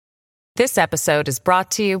This episode is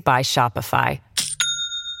brought to you by Shopify.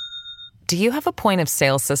 Do you have a point of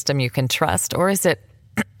sale system you can trust, or is it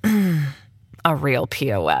a real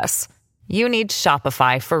POS? You need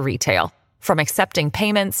Shopify for retail. From accepting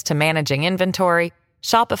payments to managing inventory,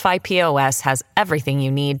 Shopify POS has everything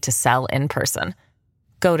you need to sell in person.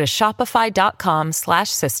 Go to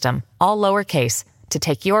shopify.com/system, all lowercase, to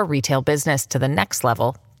take your retail business to the next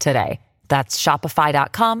level today. That's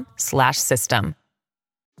shopify.com/system.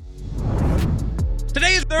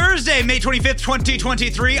 Today is Thursday, May 25th,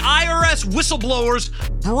 2023. IRS whistleblowers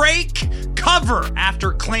break cover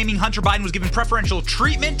after claiming Hunter Biden was given preferential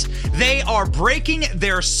treatment. They are breaking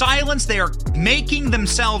their silence. They are making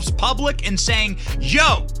themselves public and saying,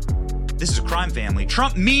 yo, this is a crime family.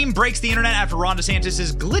 Trump meme breaks the internet after Ron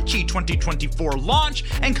DeSantis' glitchy 2024 launch.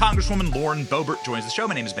 And Congresswoman Lauren Boebert joins the show.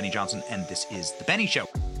 My name is Benny Johnson, and this is The Benny Show.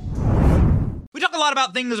 We talk a lot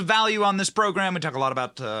about things of value on this program. We talk a lot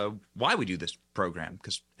about why we do this program,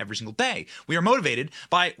 because every single day we are motivated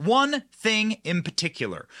by one thing in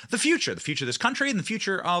particular: the future of this country and the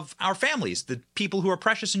future of our families, the people who are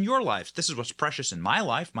precious in your lives. This is what's precious in my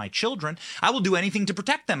life, my children. I will do anything to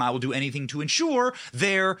protect them. I will do anything to ensure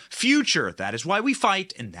their future. That is why we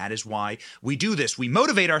fight, and that is why we do this. We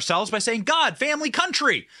motivate ourselves by saying God, family,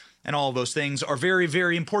 country. And all of those things are very,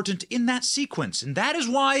 very important in that sequence. And that is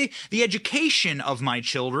why the education of my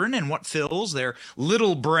children and what fills their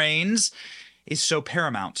little brains is so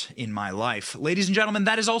paramount in my life. Ladies and gentlemen,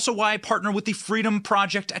 that is also why I partner with the Freedom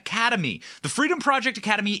Project Academy. The Freedom Project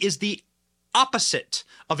Academy is the opposite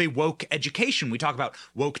of a woke education. We talk about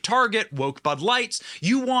woke Target, woke Bud Lights.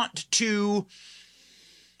 You want to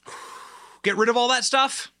get rid of all that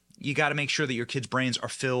stuff? You got to make sure that your kids' brains are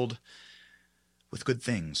filled with good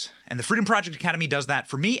things. And the Freedom Project Academy does that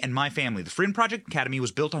for me and my family. The Freedom Project Academy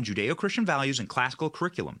was built on Judeo-Christian values and classical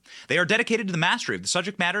curriculum. They are dedicated to the mastery of the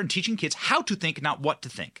subject matter and teaching kids how to think, not what to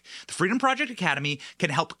think. The Freedom Project Academy can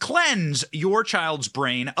help cleanse your child's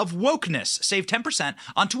brain of wokeness. Save 10%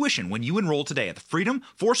 on tuition when you enroll today at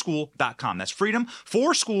freedomforschool.com. That's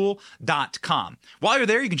freedomforschool.com. While you're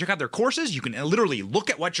there, you can check out their courses. You can literally look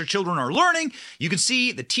at what your children are learning. You can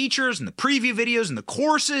see the teachers and the preview videos and the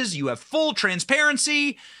courses. You have full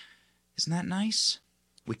transparency. Isn't that nice?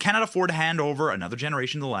 We cannot afford to hand over another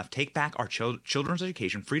generation to the left. Take back our children's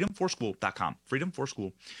education. freedomforschool.com.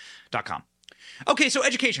 freedomforschool.com. Okay, so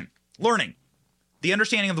education, learning, the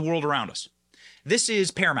understanding of the world around us. This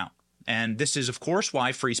is paramount. And this is, of course,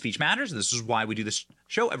 why free speech matters. This is why we do this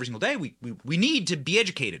show every single day. We need to be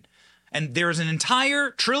educated. And there is an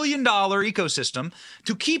entire $1 trillion ecosystem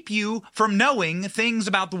to keep you from knowing things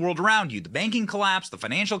about the world around you. The banking collapse, the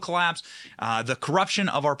financial collapse, the corruption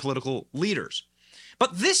of our political leaders.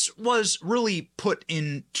 But this was really put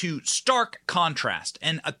into stark contrast,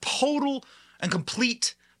 and a total and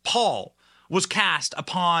complete pall was cast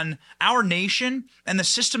upon our nation and the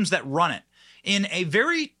systems that run it in a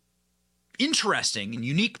very interesting and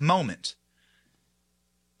unique moment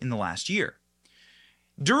in the last year.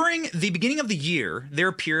 During the beginning of the year, there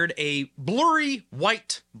appeared a blurry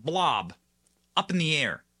white blob up in the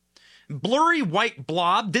air. Blurry white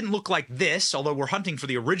blob didn't look like this, although we're hunting for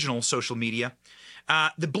the original social media.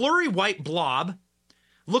 The blurry white blob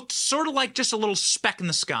looked sort of like just a little speck in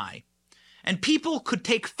the sky, and people could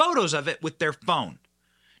take photos of it with their phone.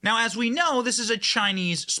 Now, as we know, this is a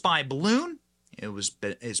Chinese spy balloon.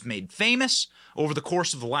 It's made famous over the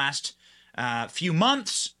course of the last few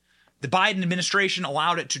months. The Biden administration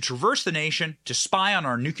allowed it to traverse the nation, to spy on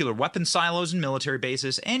our nuclear weapons silos and military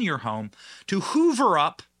bases and your home, to hoover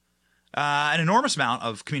up an enormous amount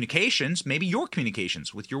of communications, maybe your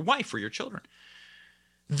communications with your wife or your children.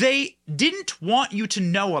 They didn't want you to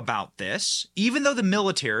know about this, even though the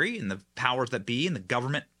military and the powers that be and the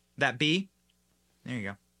government that be, there you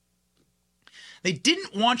go. They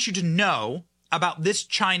didn't want you to know about this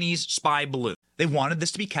Chinese spy balloon. They wanted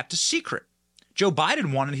this to be kept a secret. Joe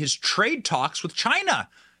Biden wanted his trade talks with China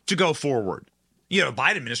to go forward. You know, the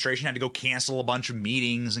Biden administration had to go cancel a bunch of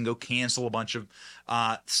meetings and go cancel a bunch of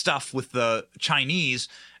stuff with the Chinese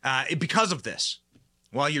because of this.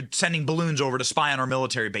 Well, you're sending balloons over to spy on our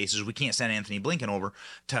military bases. We can't send Anthony Blinken over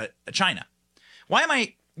to China. Why am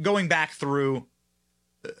I going back through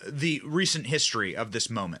the recent history of this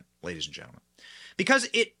moment, ladies and gentlemen? Because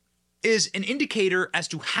it is an indicator as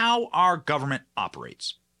to how our government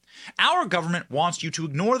operates. Our government wants you to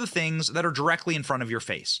ignore the things that are directly in front of your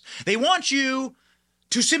face. They want you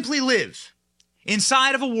to simply live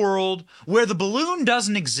inside of a world where the balloon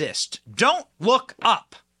doesn't exist. Don't look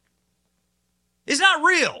up. It's not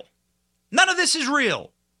real. None of this is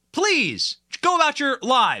real. Please, go about your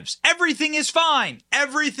lives. Everything is fine.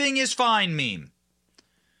 Everything is fine meme.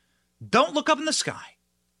 don't look up in the sky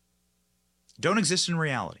don't exist in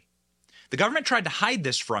reality. The government tried to hide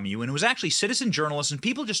this from you, and it was actually citizen journalists and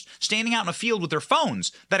people just standing out in a field with their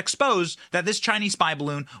phones that exposed that this Chinese spy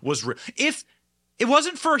balloon was real. If it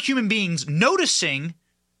wasn't for human beings noticing,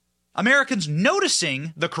 Americans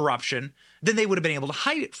noticing the corruption, then they would have been able to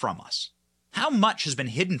hide it from us. How much has been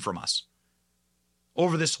hidden from us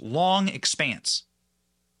over this long expanse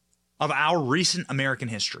of our recent American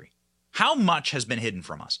history? How much has been hidden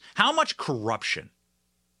from us? How much corruption?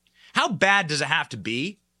 How bad does it have to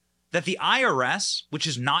be that the IRS, which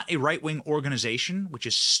is not a right-wing organization, which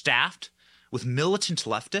is staffed with militant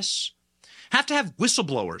leftists, have to have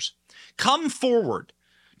whistleblowers come forward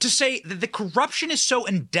to say that the corruption is so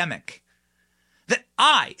endemic that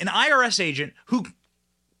I, an IRS agent who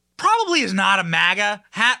probably is not a MAGA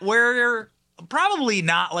hat wearer, probably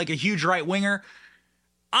not like a huge right-winger,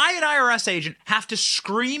 I, an IRS agent, have to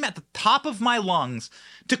scream at the top of my lungs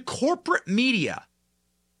to corporate media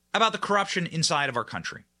about the corruption inside of our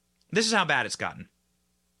country. This is how bad it's gotten.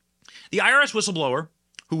 The IRS whistleblower,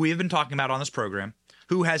 who we have been talking about on this program,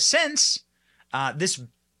 who has since this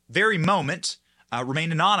very moment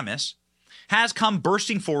remained anonymous, has come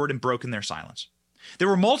bursting forward and broken their silence. There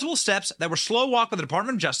were multiple steps that were slow walked by the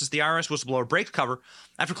Department of Justice. The IRS whistleblower breaks cover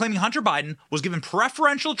after claiming Hunter Biden was given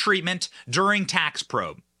preferential treatment during tax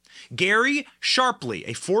probe. Gary Sharpley,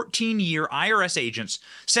 a 14-year IRS agent,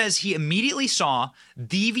 says he immediately saw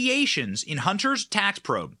deviations in Hunter's tax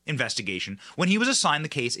probe investigation when he was assigned the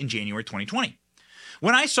case in January 2020.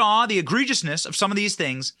 When I saw the egregiousness of some of these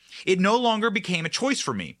things, it no longer became a choice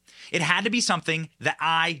for me. It had to be something that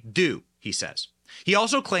I do, he says. He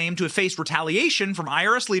also claimed to have faced retaliation from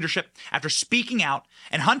IRS leadership after speaking out,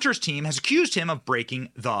 and Hunter's team has accused him of breaking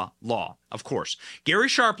the law. Of course, Gary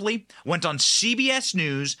Sharpley went on CBS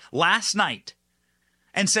News last night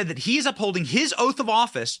and said that he is upholding his oath of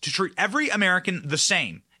office to treat every American the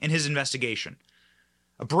same in his investigation.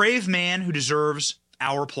 A brave man who deserves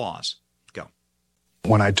our applause. Go.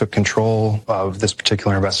 When I took control of this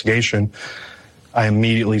particular investigation, I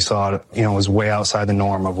immediately saw it, it was way outside the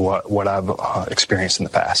norm of what I've experienced in the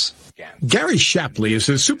past. Gary Shapley is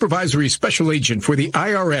a supervisory special agent for the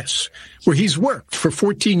IRS, where he's worked for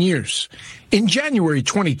 14 years. In January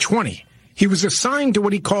 2020, he was assigned to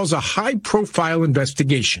what he calls a high-profile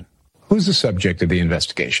investigation. Who's the subject of the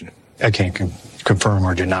investigation? I can't confirm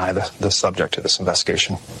or deny the subject of this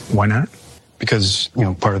investigation. Why not? Because,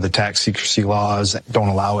 part of the tax secrecy laws don't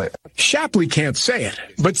allow it. Shapley can't say it,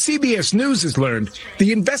 but CBS News has learned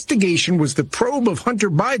the investigation was the probe of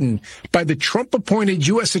Hunter Biden by the Trump-appointed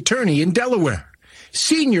U.S. attorney in Delaware.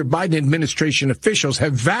 Senior Biden administration officials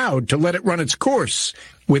have vowed to let it run its course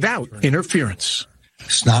without interference.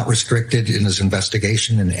 It's not restricted in his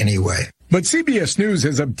investigation in any way. But CBS News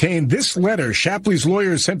has obtained this letter Shapley's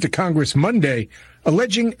lawyers sent to Congress Monday,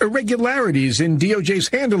 alleging irregularities in DOJ's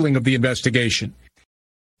handling of the investigation.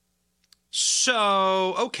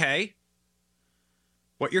 So, okay.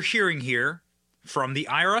 What you're hearing here from the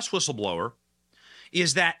IRS whistleblower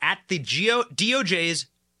is that at the DOJ's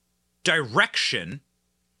direction,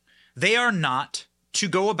 they are not to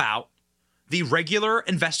go about the regular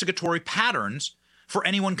investigatory patterns for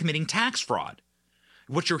anyone committing tax fraud.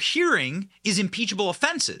 What you're hearing is impeachable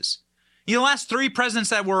offenses. The last three presidents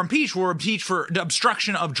that were impeached for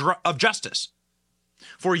obstruction of justice,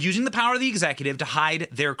 for using the power of the executive to hide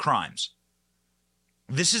their crimes.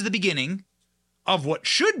 This is the beginning of what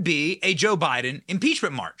should be a Joe Biden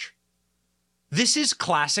impeachment march. This is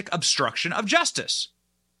classic obstruction of justice.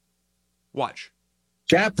 Watch.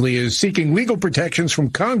 Shapley is seeking legal protections from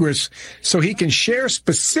Congress so he can share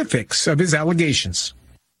specifics of his allegations.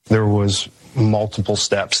 There was multiple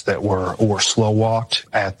steps that were slow walked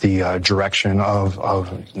at the direction of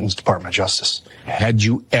the Department of Justice. Had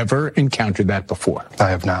you ever encountered that before? I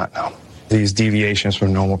have not, no. These deviations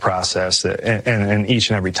from normal process, and each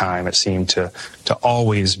and every time it seemed to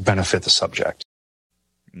always benefit the subject.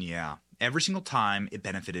 Yeah, every single time it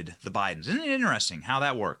benefited the Bidens. Isn't it interesting how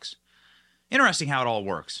that works? Interesting how it all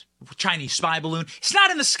works. Chinese spy balloon. It's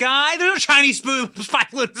not in the sky. There's no Chinese spy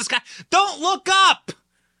balloon in the sky. Don't look up.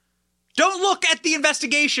 Don't look at the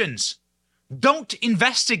investigations. Don't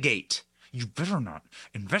investigate. You better not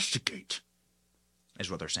investigate,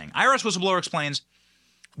 is what they're saying. IRS whistleblower explains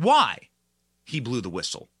why he blew the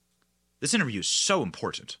whistle. This interview is so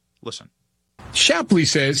important. Listen. Shapley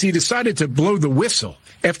says he decided to blow the whistle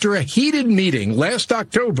after a heated meeting last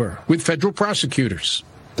October with federal prosecutors.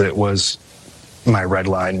 It was my red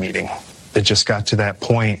line meeting. It just got to that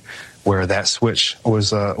point where that switch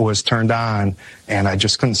was turned on, and I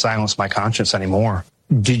just couldn't silence my conscience anymore.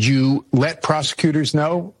 Did you let prosecutors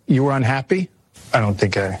know you were unhappy? I don't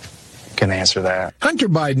think I can answer that. Hunter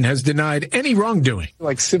Biden has denied any wrongdoing.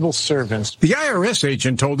 Like civil servants. The IRS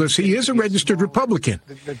agent told us he is a registered Republican.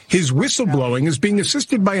 His whistleblowing is being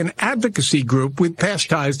assisted by an advocacy group with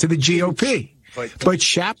past ties to the GOP. But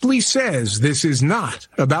Shapley says this is not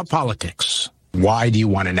about politics. Why do you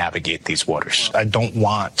want to navigate these waters? I don't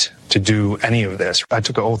want to do any of this. I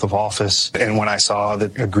took an oath of office, and when I saw the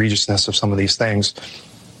egregiousness of some of these things,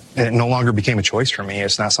 it no longer became a choice for me.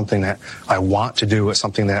 It's not something that I want to do. It's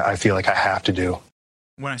something that I feel like I have to do.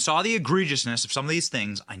 When I saw the egregiousness of some of these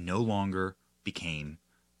things, it no longer became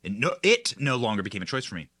a choice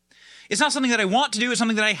for me. It's not something that I want to do. It's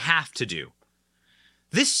something that I have to do.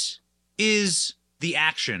 This is the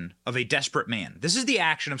action of a desperate man. This is the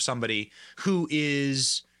action of somebody who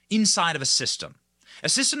is inside of a system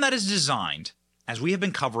that is designed, as we have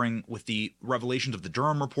been covering with the revelations of the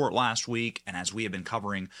Durham report last week, and as we have been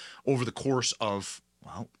covering over the course of,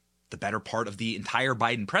 well, the better part of the entire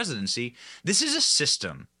Biden presidency. This is a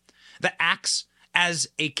system that acts as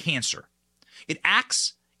a cancer. It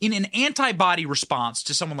acts in an antibody response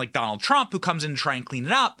to someone like Donald Trump who comes in to try and clean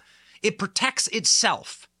it up. It protects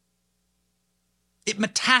itself. It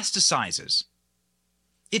metastasizes.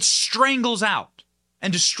 It strangles out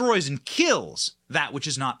and destroys and kills that which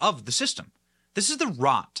is not of the system. This is the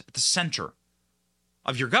rot at the center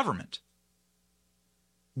of your government.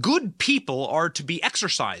 Good people are to be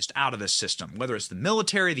exorcised out of this system, whether it's the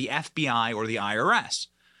military, the FBI, or the IRS.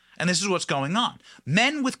 And this is what's going on.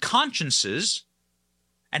 Men with consciences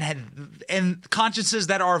and consciences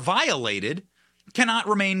that are violated cannot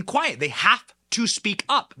remain quiet. They have to speak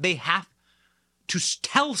up. They have to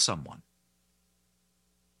tell someone.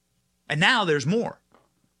 And now there's more.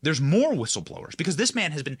 There's more whistleblowers because this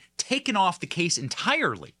man has been taken off the case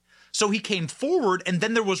entirely. So he came forward, and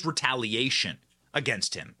then there was retaliation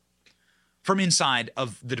against him from inside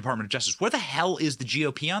of the Department of Justice. Where the hell is the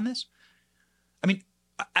GOP on this? I mean,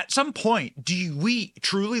 at some point, do we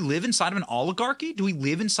truly live inside of an oligarchy? Do we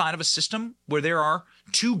live inside of a system where there are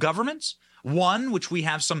two governments? One, which we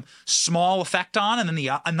have some small effect on, and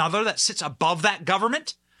then another that sits above that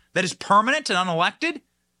government that is permanent and unelected?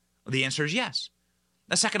 The answer is yes.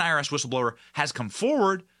 A second IRS whistleblower has come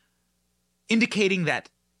forward indicating that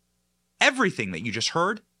everything that you just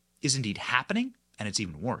heard is indeed happening, and it's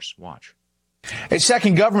even worse. Watch. A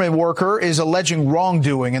second government worker is alleging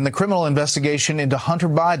wrongdoing in the criminal investigation into Hunter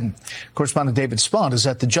Biden. Correspondent David Spunt is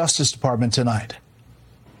at the Justice Department tonight.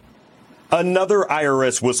 Another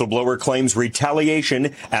IRS whistleblower claims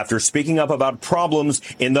retaliation after speaking up about problems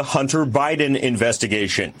in the Hunter Biden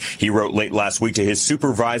investigation. He wrote late last week to his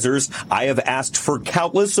supervisors, "I have asked for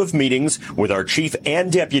countless of meetings with our chief and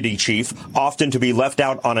deputy chief, often to be left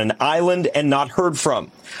out on an island and not heard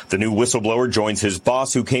from." The new whistleblower joins his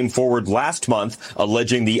boss, who came forward last month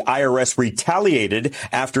alleging the IRS retaliated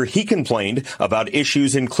after he complained about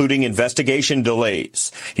issues including investigation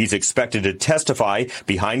delays. He's expected to testify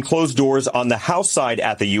behind closed doors on the House side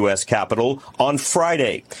at the U.S. Capitol on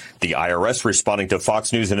Friday. The IRS responding to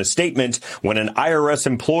Fox News in a statement, when an IRS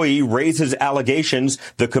employee raises allegations,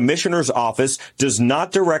 the commissioner's office does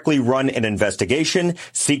not directly run an investigation,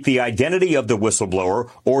 seek the identity of the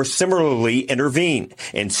whistleblower, or similarly intervene.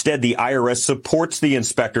 Instead, the IRS supports the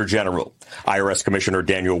Inspector General. IRS Commissioner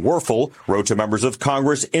Daniel Werfel wrote to members of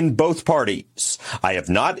Congress in both parties, "I have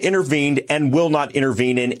not intervened and will not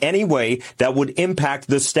intervene in any way that would impact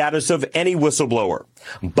the status of any whistleblower.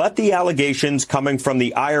 But the allegations coming from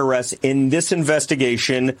the IRS in this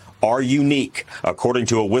investigation are unique," according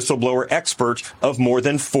to a whistleblower expert of more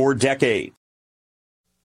than 4 decades.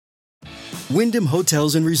 Wyndham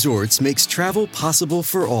Hotels and Resorts makes travel possible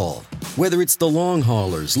for all. Whether it's the long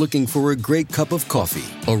haulers looking for a great cup of coffee,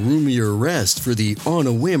 a roomier rest for the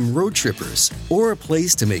on-a-whim road trippers, or a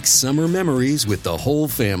place to make summer memories with the whole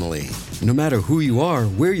family. No matter who you are,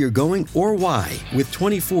 where you're going, or why, with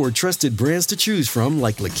 24 trusted brands to choose from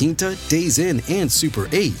like La Quinta, Days Inn, and Super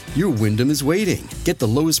 8, your Wyndham is waiting. Get the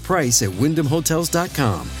lowest price at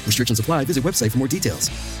WyndhamHotels.com. Restrictions apply. Visit website for more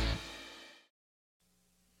details.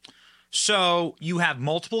 So you have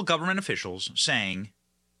multiple government officials saying,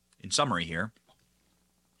 in summary here,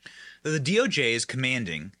 that the DOJ is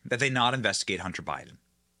commanding that they not investigate Hunter Biden,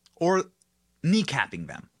 or kneecapping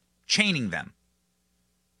them, chaining them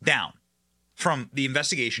down from the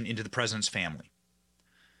investigation into the president's family.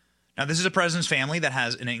 Now, this is a president's family that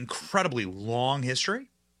has an incredibly long history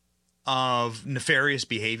of nefarious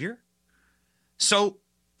behavior. So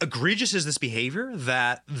egregious is this behavior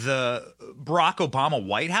that the Barack Obama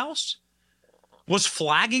White House was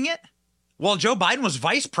flagging it while Joe Biden was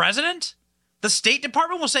vice president? The State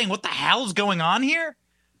Department was saying, what the hell is going on here?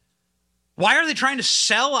 Why are they trying to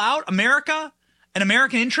sell out America an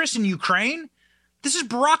American interest in Ukraine? This is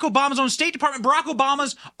Barack Obama's own State Department. Barack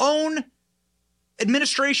Obama's own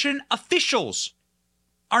administration officials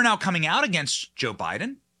are now coming out against Joe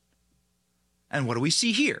Biden. And what do we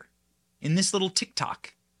see here? In this little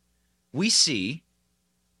TikTok, we see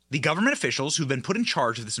the government officials who've been put in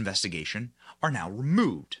charge of this investigation are now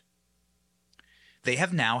removed. They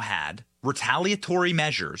have now had retaliatory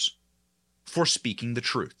measures for speaking the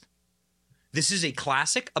truth. This is a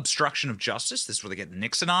classic obstruction of justice. This is where they get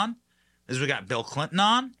Nixon on. This is where they got Bill Clinton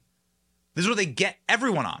on. This is where they get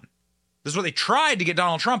everyone on. This is where they tried to get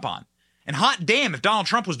Donald Trump on. And hot damn, if Donald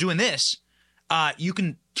Trump was doing this, you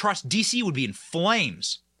can trust DC would be in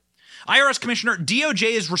flames. IRS Commissioner,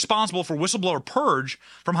 DOJ is responsible for whistleblower purge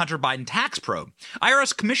from Hunter Biden tax probe.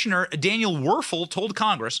 IRS Commissioner Daniel Werfel told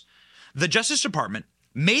Congress the Justice Department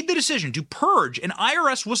made the decision to purge an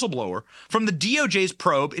IRS whistleblower from the DOJ's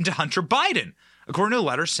probe into Hunter Biden, according to a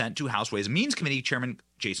letter sent to House Ways and Means Committee Chairman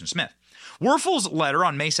Jason Smith. Werfel's letter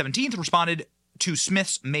on May 17th responded to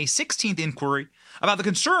Smith's May 16th inquiry about the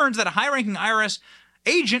concerns that a high-ranking IRS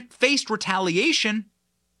agent faced retaliation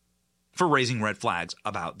for raising red flags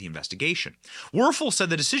about the investigation. Werfel said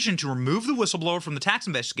the decision to remove the whistleblower from the tax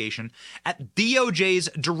investigation at DOJ's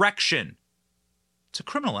direction. It's a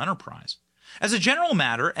criminal enterprise. As a general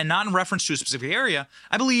matter, and not in reference to a specific area,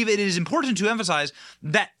 I believe it is important to emphasize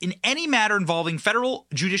that in any matter involving federal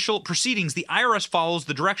judicial proceedings, the IRS follows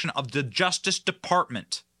the direction of the Justice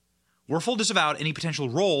Department. Werfel disavowed any potential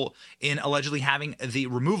role in allegedly having the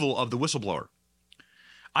removal of the whistleblower.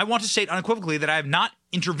 I want to state unequivocally that I have not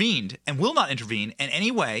intervened and will not intervene in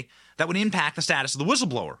any way that would impact the status of the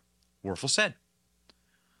whistleblower, Werfel said.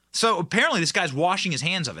 So apparently this guy's washing his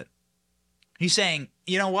hands of it. He's saying,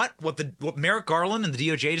 you know what Merrick Garland and the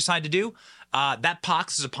DOJ decide to do, that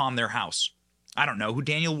pox is upon their house. I don't know who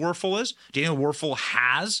Daniel Werfel is. Daniel Werfel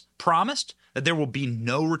has promised that there will be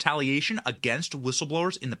no retaliation against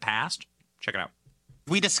whistleblowers in the past. Check it out.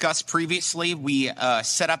 We discussed previously, we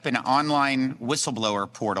set up an online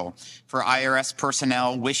whistleblower portal for IRS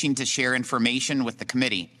personnel wishing to share information with the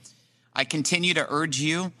committee. I continue to urge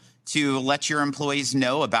you to let your employees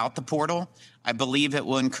know about the portal. I believe it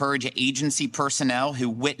will encourage agency personnel who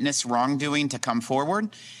witness wrongdoing to come forward.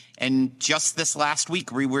 And just this last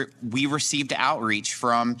week, we received outreach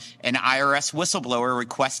from an IRS whistleblower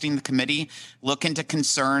requesting the committee look into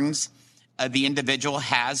concerns the individual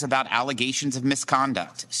has about allegations of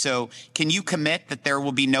misconduct. So can you commit that there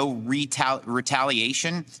will be no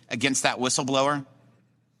retaliation against that whistleblower?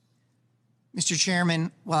 Mr.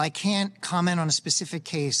 Chairman, while I can't comment on a specific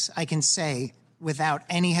case, I can say without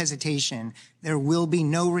any hesitation, there will be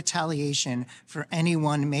no retaliation for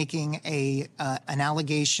anyone making an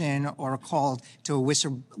allegation or a call to a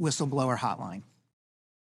whistleblower hotline.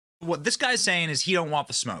 What this guy's saying is he don't want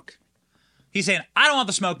the smoke. He's saying, I don't want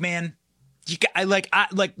the smoke, man.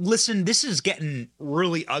 Listen, this is getting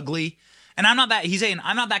really ugly. And he's saying,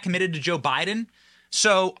 I'm not that committed to Joe Biden,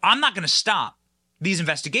 so I'm not going to stop these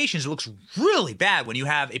investigations. It looks really bad when you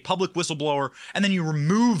have a public whistleblower and then you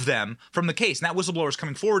remove them from the case. And that whistleblower is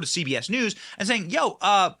coming forward to CBS News and saying,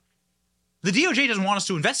 the DOJ doesn't want us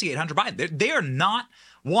to investigate Hunter Biden. They are not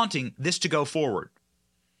wanting this to go forward.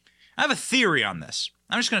 I have a theory on this.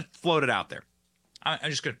 I'm just going to float it out there.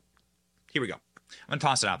 Here we go. I'm going to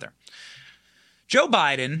toss it out there. Joe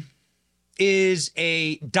Biden is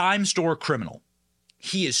a dime store criminal.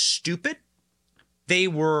 He is stupid. They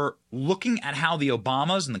were looking at how the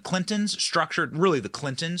Obamas and the Clintons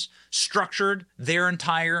structured their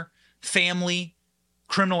entire family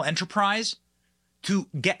criminal enterprise to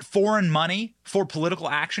get foreign money for political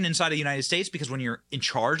action inside of the United States, because when you're in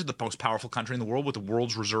charge of the most powerful country in the world with the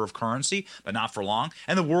world's reserve currency, but not for long,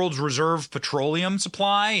 and the world's reserve petroleum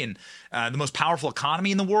supply and the most powerful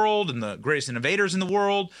economy in the world and the greatest innovators in the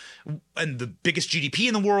world and the biggest GDP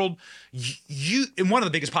in the world, and one of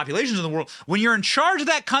the biggest populations in the world, when you're in charge of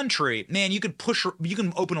that country, man, you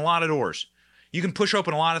can open a lot of doors. You can push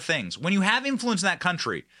open a lot of things. When you have influence in that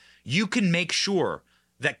country, you can make sure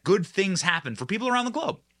that good things happen for people around the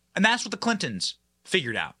globe. And that's what the Clintons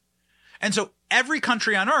figured out. And so every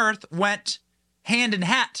country on earth went hand in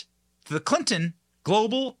hat to the Clinton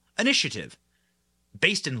Global Initiative,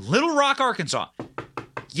 based in Little Rock, Arkansas.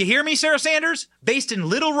 You hear me, Sarah Sanders? Based in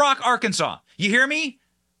Little Rock, Arkansas. You hear me?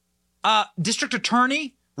 District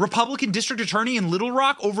Attorney, Republican District Attorney in Little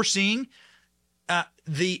Rock, overseeing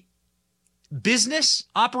the business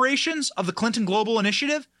operations of the Clinton Global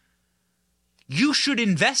Initiative. You should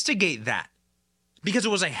investigate that, because it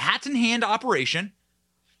was a hat-in-hand operation.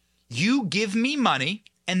 You give me money,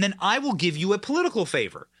 and then I will give you a political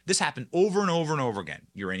favor. This happened over and over and over again.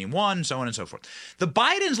 Uranium One, so on and so forth. The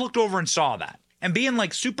Bidens looked over and saw that, and being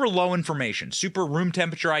like super low information, super room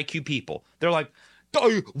temperature IQ people. They're like,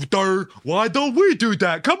 why don't we do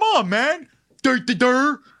that? Come on, man.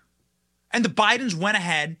 And the Bidens went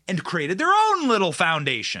ahead and created their own little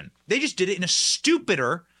foundation. They just did it in a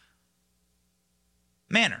stupider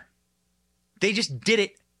manner. They just did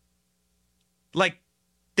it like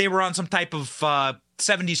they were on some type of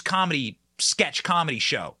 70s sketch comedy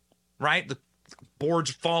show, right? The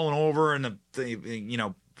boards falling over and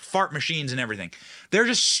the fart machines and everything. They're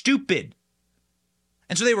just stupid.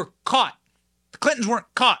 And so they were caught. The Clintons weren't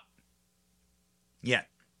caught yet.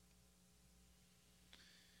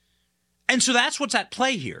 And so that's what's at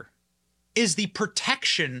play here, is the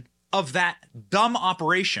protection of that dumb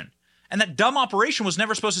operation. And that dumb operation was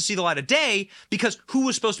never supposed to see the light of day because who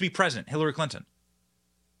was supposed to be president? Hillary Clinton.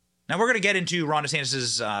 Now, we're going to get into Ron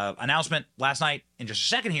DeSantis' announcement last night in just a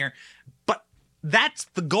second here, but that's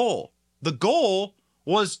the goal. The goal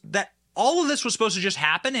was that all of this was supposed to just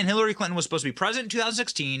happen, and Hillary Clinton was supposed to be president in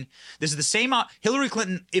 2016. This is the same Hillary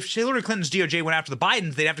Clinton. If Hillary Clinton's DOJ went after the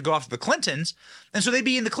Bidens, they'd have to go after the Clintons, and so they'd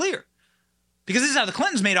be in the clear. Because this is how the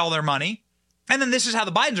Clintons made all their money, and then this is how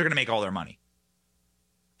the Bidens are going to make all their money.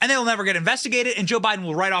 And they'll never get investigated, and Joe Biden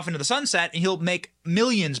will ride off into the sunset, and he'll make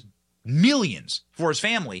millions for his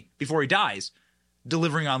family before he dies,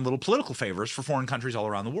 delivering on little political favors for foreign countries all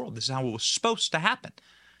around the world. This is how it was supposed to happen.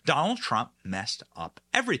 Donald Trump messed up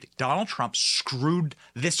everything. Donald Trump screwed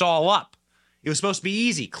this all up. It was supposed to be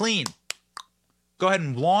easy, clean. Go ahead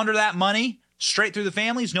and launder that money straight through the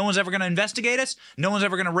families. No one's ever going to investigate us. No one's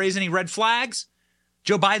ever going to raise any red flags.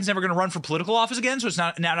 Joe Biden's never going to run for political office again, so it's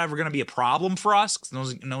not ever going to be a problem for us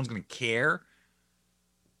because no one's going to care.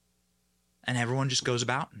 And everyone just goes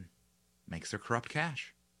about and makes their corrupt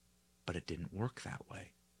cash. But it didn't work that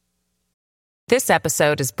way. This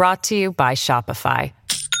episode is brought to you by Shopify.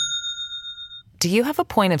 Do you have a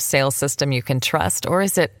point of sale system you can trust, or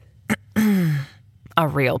is it a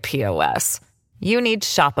real POS? You need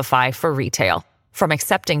Shopify for retail. From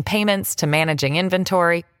accepting payments to managing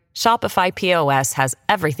inventory, Shopify POS has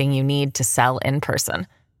everything you need to sell in person.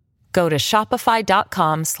 Go to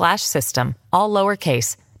shopify.com/system, all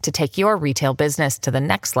lowercase, to take your retail business to the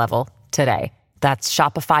next level today. That's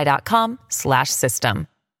shopify.com/system.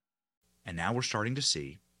 And now we're starting to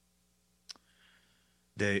see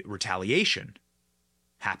the retaliation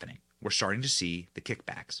happening. We're starting to see the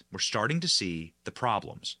kickbacks. We're starting to see the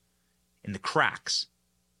problems in the cracks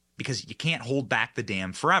because you can't hold back the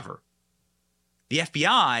dam forever. The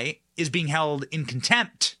FBI is being held in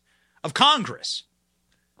contempt of Congress,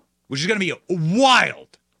 which is going to be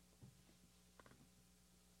wild.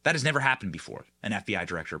 That has never happened before, an FBI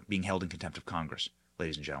director being held in contempt of Congress,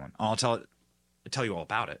 ladies and gentlemen. I'll tell you all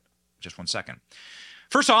about it in just 1 second.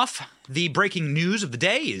 First off, the breaking news of the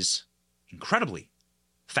day is incredibly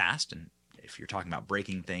fast, and if you're talking about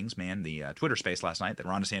breaking things, man, the Twitter space last night that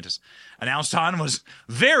Ron DeSantis announced on was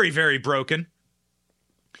very, very broken.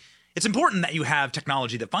 It's important that you have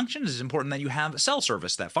technology that functions. It's important that you have cell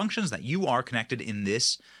service that functions, that you are connected in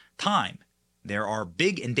this time. There are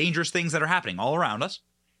big and dangerous things that are happening all around us.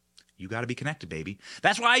 You got to be connected, baby.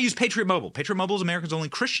 That's why I use Patriot Mobile. Patriot Mobile is America's only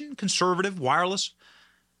Christian conservative wireless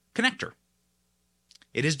connector.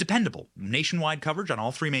 It is dependable. Nationwide coverage on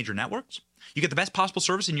all 3 major networks. You get the best possible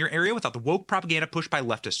service in your area without the woke propaganda pushed by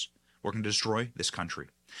leftists working to destroy this country.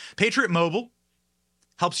 Patriot Mobile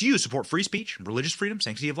helps you support free speech, religious freedom,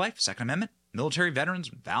 sanctity of life, Second Amendment, military, veterans,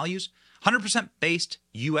 values. 100% based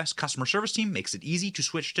U.S. customer service team makes it easy to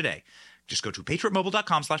switch today. Just go to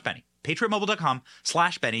patriotmobile.com/Benny.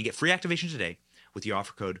 patriotmobile.com/Benny. Get free activation today with the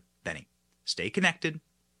offer code Benny. Stay connected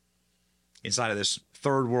inside of this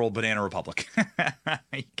third world banana republic.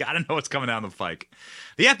 You got to know what's coming down the pike.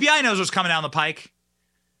 The FBI knows what's coming down the pike,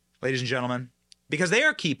 ladies and gentlemen, because they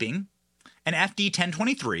are keeping an FD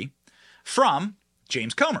 1023 from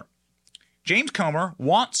James Comer. James Comer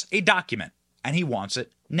wants a document, and he wants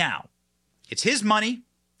it now. It's his money,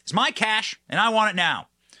 it's my cash, and I want it now.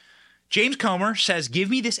 James Comer says, give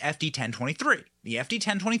me this FD 1023. The FD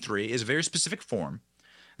 1023 is a very specific form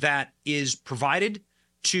that is provided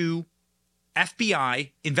to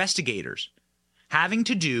FBI investigators having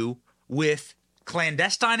to do with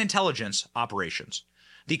clandestine intelligence operations.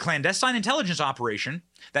 The clandestine intelligence operation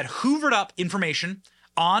that hoovered up information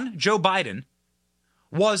on Joe Biden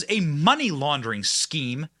was a money laundering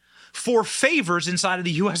scheme for favors inside of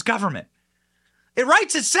the U.S. government. It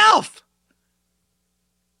writes itself.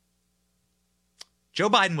 Joe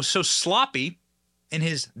Biden was so sloppy in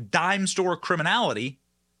his dime store criminality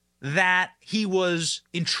that he was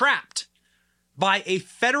entrapped by a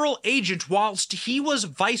federal agent whilst he was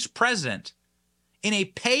vice president in a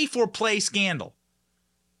pay-for-play scandal.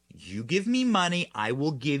 you give me money, I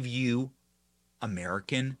will give you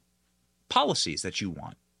American policies that you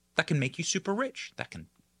want that can make you super rich, that can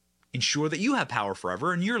ensure that you have power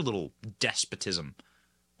forever in your little despotism,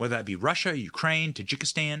 whether that be Russia, Ukraine,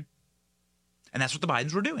 Tajikistan. And that's what the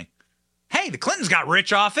Bidens were doing. Hey, the Clintons got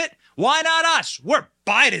rich off it. Why not us? We're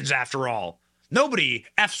Bidens after all. Nobody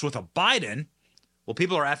F's with a Biden. Well,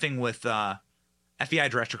 people are effing with FBI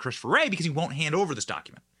Director Christopher Wray because he won't hand over this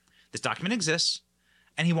document. This document exists,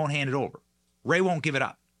 and he won't hand it over. Wray won't give it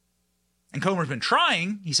up. And Comer's been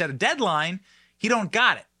trying. He set a deadline. He don't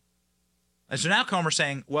got it. And so now Comer's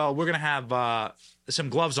saying, well, we're going to have some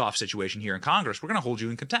gloves off situation here in Congress. We're going to hold you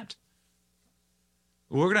in contempt.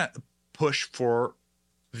 We're going to push for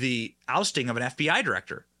the ousting of an FBI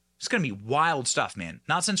director. It's going to be wild stuff, man.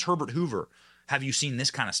 Not since Herbert Hoover have you seen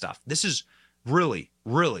this kind of stuff. This is really,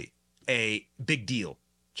 really a big deal.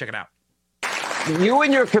 Check it out. You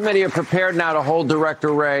and your committee are prepared now to hold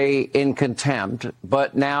Director Wray in contempt,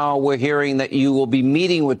 but now we're hearing that you will be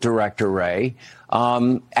meeting with Director Wray.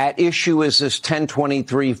 At issue is this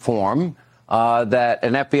 1023 form that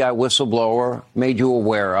an FBI whistleblower made you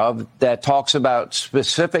aware of that talks about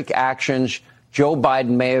specific actions Joe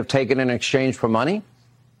Biden may have taken in exchange for money?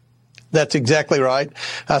 That's exactly right.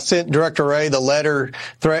 I sent Director Wray the letter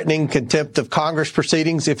threatening contempt of Congress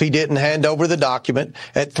proceedings if he didn't hand over the document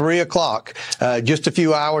at 3:00. Just a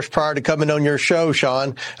few hours prior to coming on your show,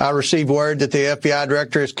 Sean, I received word that the FBI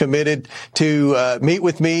director is committed to meet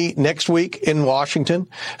with me next week in Washington,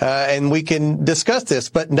 and we can discuss this.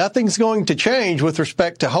 But nothing's going to change with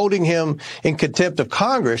respect to holding him in contempt of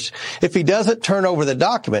Congress if he doesn't turn over the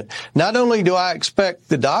document. Not only do I expect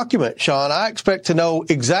the document, Sean, I expect to know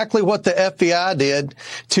exactly what the FBI did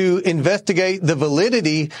to investigate the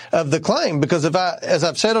validity of the claim. Because as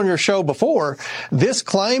I've said on your show before, this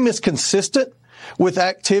claim is consistent with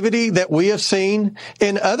activity that we have seen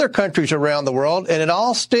in other countries around the world. And it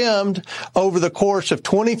all stemmed over the course of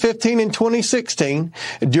 2015 and 2016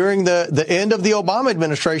 during the end of the Obama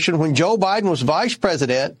administration when Joe Biden was vice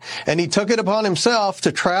president, and he took it upon himself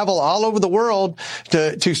to travel all over the world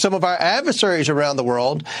to some of our adversaries around the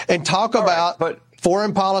world and talk about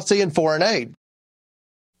foreign policy and foreign aid.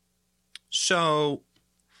 So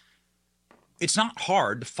it's not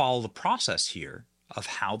hard to follow the process here of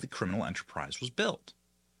how the criminal enterprise was built.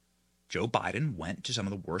 Joe Biden went to some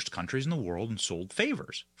of the worst countries in the world and sold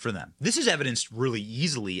favors for them. This is evidenced really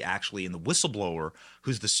easily, actually, in the whistleblower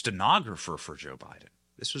who's the stenographer for Joe Biden.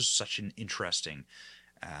 This was such an interesting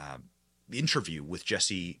interview with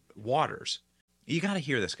Jesse Waters. You got to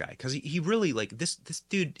hear this guy because he really, like, this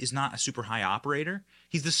dude is not a super high operator.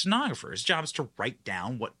 He's the stenographer. His job is to write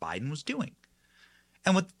down what Biden was doing.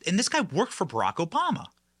 And this guy worked for Barack Obama.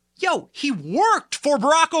 Yo, he worked for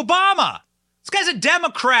Barack Obama. This guy's a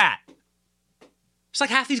Democrat. It's like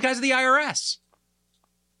half these guys are the IRS.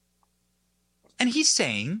 And he's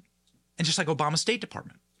saying, and just like Obama's State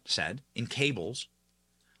Department said in cables,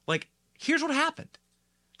 like, here's what happened.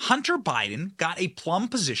 Hunter Biden got a plum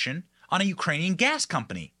position on a Ukrainian gas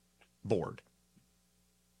company board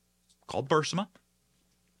called Burisma.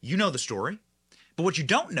 You know the story. But what you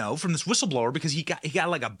don't know from this whistleblower, because he got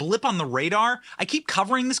like a blip on the radar. I keep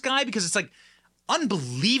covering this guy because it's like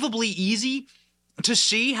unbelievably easy to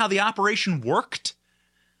see how the operation worked.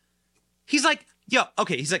 He's like, yo,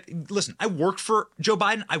 okay. He's like, listen, I worked for Joe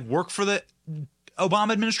Biden. I worked for the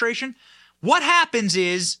Obama administration. What happens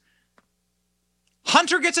is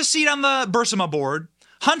Hunter gets a seat on the Burisma board.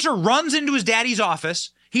 Hunter runs into his daddy's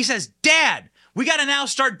office. He says, Dad, we got to now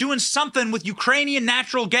start doing something with Ukrainian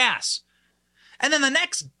natural gas. And then the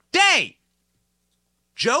next day,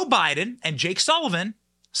 Joe Biden and Jake Sullivan,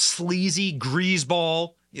 sleazy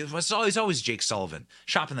greaseball, it's always Jake Sullivan,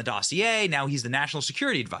 shopping the dossier. Now he's the national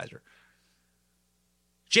security advisor.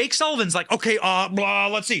 Jake Sullivan's like, okay,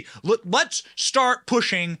 let's see. Let's start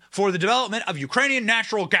pushing for the development of Ukrainian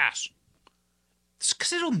natural gas. It's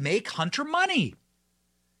because it'll make Hunter money.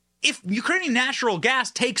 If Ukrainian natural gas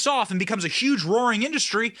takes off and becomes a huge roaring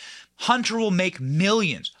industry, Hunter will make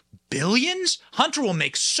millions. Billions? Hunter will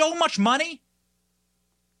make so much money.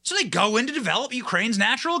 So they go in to develop Ukraine's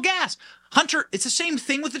natural gas. Hunter, it's the same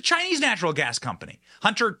thing with the Chinese natural gas company.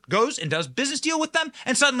 Hunter goes and does business deal with them,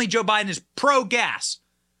 and suddenly Joe Biden is pro-gas.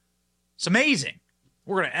 It's amazing.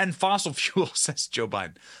 We're going to end fossil fuel, says Joe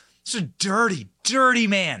Biden. It's a dirty, dirty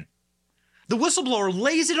man. The whistleblower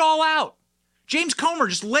lays it all out. James Comer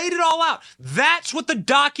just laid it all out. That's what the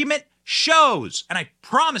document shows. And I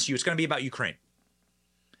promise you it's going to be about Ukraine.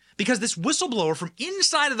 Because this whistleblower from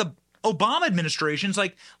inside of the Obama administration is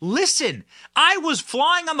like, listen, I was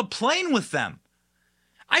flying on the plane with them.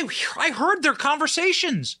 I heard their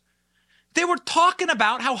conversations. They were talking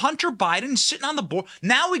about how Hunter Biden's sitting on the board.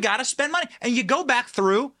 Now we got to spend money. And you go back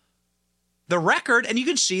through the record and you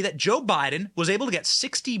can see that Joe Biden was able to get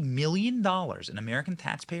 $60 million in American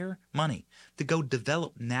taxpayer money to go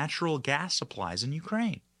develop natural gas supplies in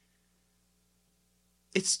Ukraine.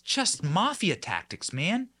 It's just mafia tactics,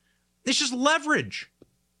 man. It's just leverage.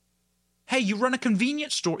 Hey, you run a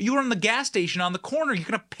convenience store. You run the gas station on the corner. You're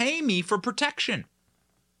going to pay me for protection.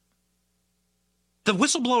 The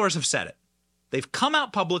whistleblowers have said it. They've come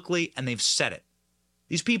out publicly and they've said it.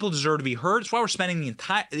 These people deserve to be heard. That's why we're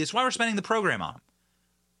spending the program on them.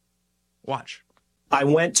 Watch. I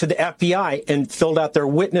went to the FBI and filled out their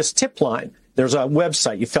witness tip line. There's a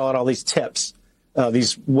website. You fill out all these tips,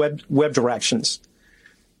 these web directions.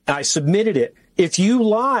 I submitted it. If you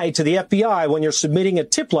lie to the FBI when you're submitting a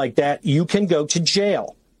tip like that, you can go to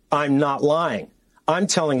jail. I'm not lying. I'm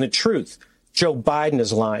telling the truth. Joe Biden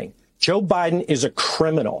is lying. Joe Biden is a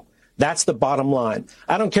criminal. That's the bottom line.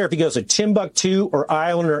 I don't care if he goes to Timbuktu or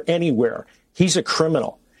Ireland or anywhere. He's a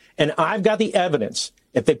criminal. And I've got the evidence.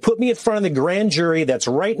 If they put me in front of the grand jury that's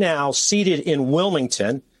right now seated in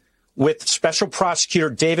Wilmington with Special Prosecutor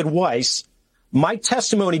David Weiss, my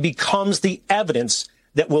testimony becomes the evidence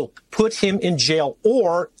that will put him in jail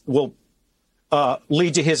or will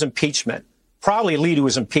lead to his impeachment. Probably lead to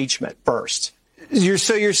his impeachment first.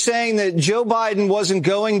 So you're saying that Joe Biden wasn't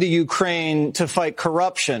going to Ukraine to fight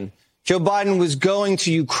corruption. Joe Biden was going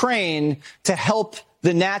to Ukraine to help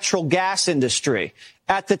the natural gas industry.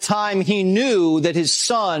 At the time, he knew that his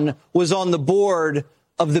son was on the board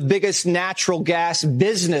of the biggest natural gas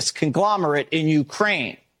business conglomerate in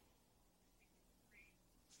Ukraine.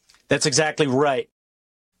 That's exactly right.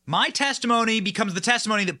 My testimony becomes the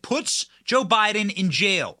testimony that puts Joe Biden in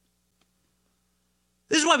jail.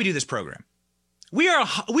 This is why we do this program. We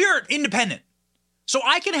are independent. So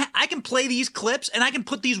I can play these clips and I can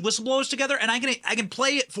put these whistleblowers together and I can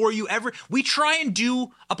play it for you we try and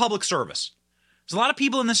do a public service. There's a lot of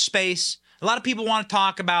people in this space. A lot of people want to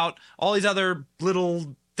talk about all these other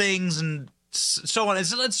little things and so on.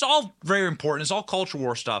 It's all very important. It's all culture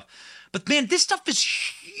war stuff. But man, this stuff is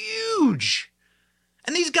huge.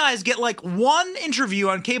 And these guys get like one interview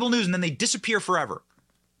on cable news and then they disappear forever.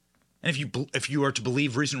 And if you are to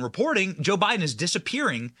believe recent reporting, Joe Biden is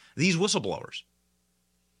disappearing these whistleblowers.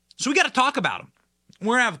 So we got to talk about them.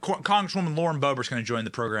 We're going to have Congresswoman Lauren Boebert going to join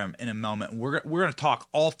the program in a moment. We're going to talk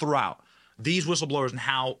all throughout these whistleblowers and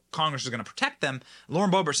how Congress is going to protect them.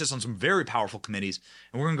 Lauren Boebert sits on some very powerful committees,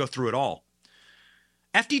 and we're going to go through it all.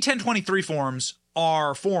 FD 1023 forms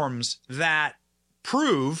are forms that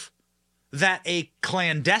prove that a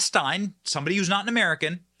clandestine, somebody who's not an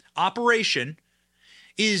American, operation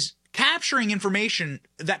is capturing information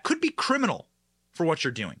that could be criminal for what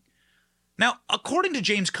you're doing. Now, according to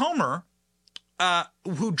James Comer,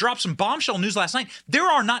 who dropped some bombshell news last night,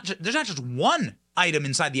 there's not just one item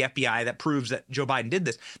inside the FBI that proves that Joe Biden did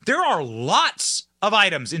this. There are lots of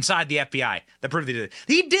items inside the FBI that prove that he did it.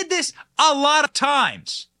 He did this a lot of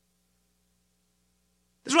times.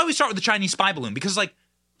 This is why we start with the Chinese spy balloon, because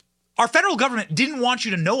our federal government didn't want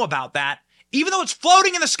you to know about that, even though it's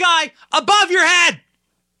floating in the sky above your head.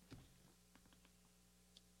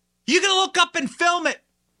 You can look up and film it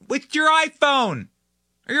with your iPhone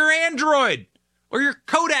or your Android or your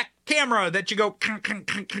Kodak camera that you go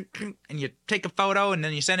and you take a photo and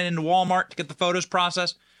then you send it into Walmart to get the photos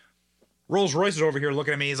processed. Rolls Royce is over here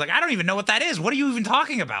looking at me. He's like, I don't even know what that is. What are you even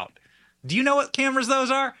talking about? Do you know what cameras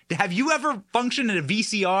those are? Have you ever functioned in a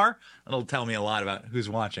VCR? That'll tell me a lot about who's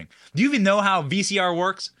watching. Do you even know how VCR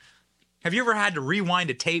works? Have you ever had to rewind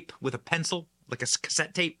a tape with a pencil, like a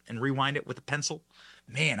cassette tape, and rewind it with a pencil?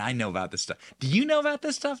 Man, I know about this stuff. Do you know about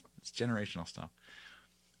this stuff? It's generational stuff.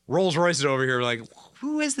 Rolls Royce is over here like,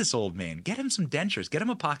 who is this old man? Get him some dentures. Get him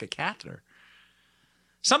a pocket catheter.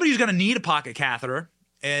 Somebody who's going to need a pocket catheter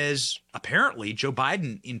is apparently Joe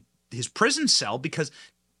Biden in his prison cell, because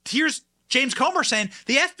here's James Comer saying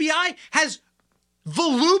the FBI has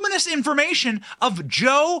voluminous information of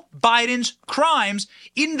Joe Biden's crimes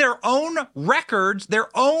in their own records, their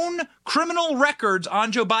own criminal records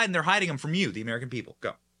on Joe Biden. They're hiding them from you, the American people.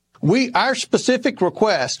 Go. Our specific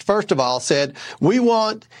request, first of all, said we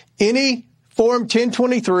want any Form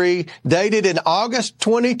 1023 dated in August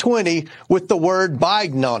 2020 with the word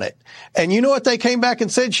Biden on it. And you know what they came back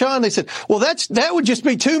and said, Sean? They said, well, that would just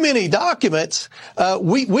be too many documents.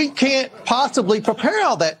 We can't possibly prepare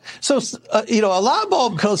all that. So, a light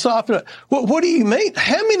bulb goes off. Well, what do you mean?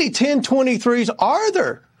 How many 1023s are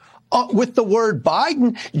there with the word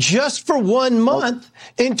Biden just for 1 month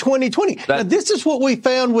in 2020? Now, this is what we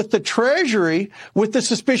found with the Treasury with the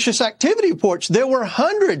suspicious activity reports. There were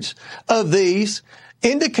hundreds of these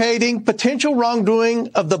indicating potential wrongdoing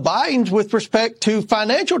of the Bidens with respect to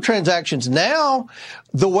financial transactions. Now,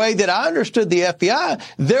 the way that I understood the FBI,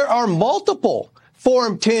 there are multiple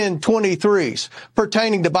Form 1023s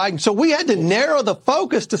pertaining to Biden. So we had to narrow the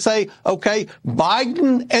focus to say, okay,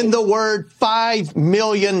 Biden and the word $5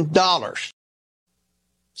 million.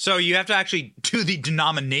 So you have to actually do the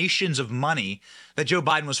denominations of money that Joe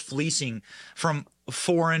Biden was fleecing from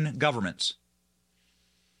foreign governments.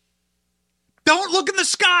 Don't look in the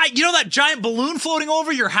sky. You know that giant balloon floating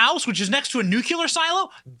over your house, which is next to a nuclear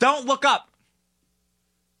silo? Don't look up.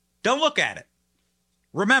 Don't look at it.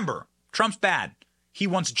 Remember, Trump's bad. He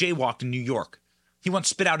once jaywalked in New York. He once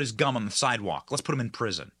spit out his gum on the sidewalk. Let's put him in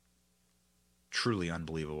prison. Truly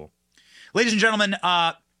unbelievable. Ladies and gentlemen,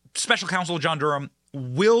 Special Counsel John Durham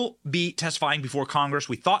will be testifying before Congress.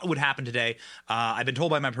 We thought it would happen today. I've been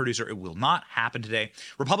told by my producer it will not happen today.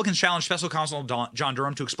 Republicans challenged Special Counsel John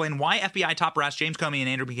Durham to explain why FBI top brass James Comey and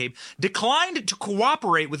Andrew McCabe declined to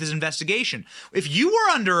cooperate with his investigation. If you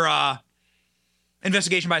were under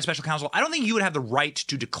investigation by a special counsel, I don't think you would have the right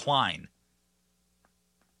to decline.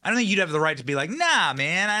 I don't think you'd have the right to be like, nah,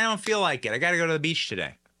 man, I don't feel like it. I got to go to the beach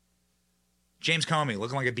today. James Comey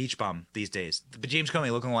looking like a beach bum these days. But James Comey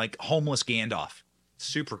looking like homeless Gandalf.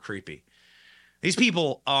 Super creepy. These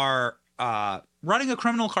people are running a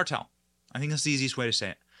criminal cartel. I think that's the easiest way to say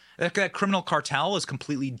it. That criminal cartel is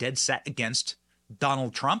completely dead set against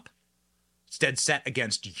Donald Trump. It's dead set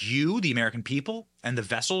against you, the American people, and the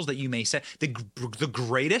vessels that you may set. The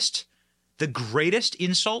greatest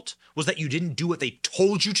insult was that you didn't do what they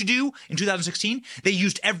told you to do in 2016. They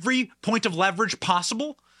used every point of leverage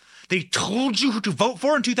possible. They told you who to vote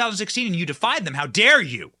for in 2016, and you defied them. How dare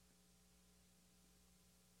you?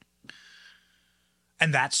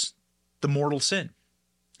 And that's the mortal sin.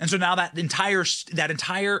 And so now that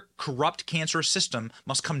entire corrupt, cancerous system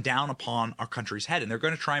must come down upon our country's head, and they're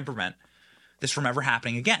going to try and prevent this from ever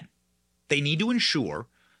happening again. They need to ensure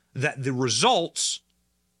that the results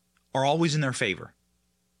are always in their favor.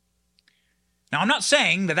 Now, I'm not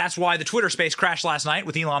saying that that's why the Twitter space crashed last night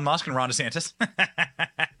with Elon Musk and Ron DeSantis.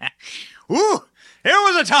 Ooh, it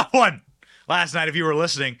was a tough one last night. If you were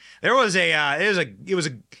listening, there was it was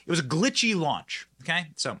a glitchy launch. Okay,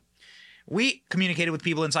 so we communicated with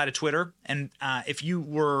people inside of Twitter, and if you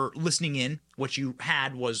were listening in, what you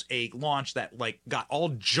had was a launch that got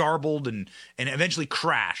all jarbled and eventually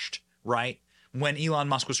crashed. Right when Elon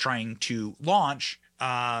Musk was trying to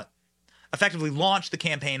effectively launch the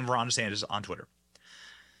campaign of Ron DeSantis on Twitter.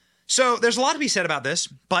 So there's a lot to be said about this,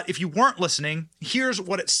 but if you weren't listening, here's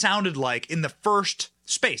what it sounded like in the first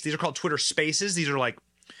space. These are called Twitter Spaces. These are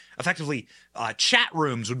effectively chat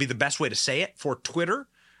rooms would be the best way to say it for Twitter,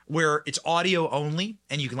 where it's audio only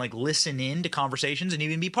and you can listen in to conversations and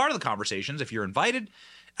even be part of the conversations if you're invited.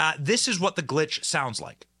 This is what the glitch sounds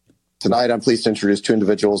like. Tonight, I'm pleased to introduce two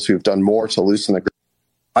individuals who've done more to loosen the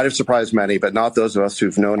might have surprised many, but not those of us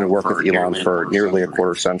who've known and worked with Elon for nearly a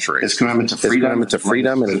quarter century. His commitment to freedom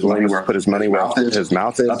and his willingness to put his money where his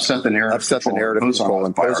mouth is, upset the narrative control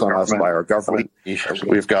imposed on us by our government.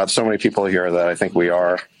 We've got so many people here that I think we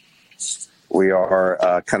are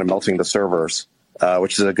kind of melting the servers,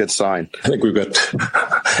 which is a good sign. I think we've got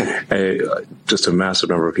just a massive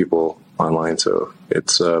number of people online, so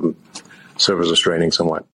it's servers are straining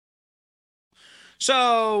somewhat.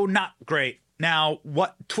 So not great. Now,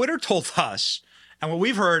 what Twitter told us, and what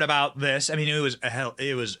we've heard about this,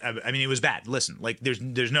 it was bad. Listen,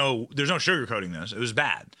 there's no sugarcoating this. It was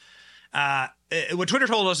bad. What Twitter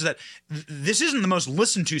told us is that this isn't the most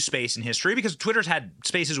listened to space in history, because Twitter's had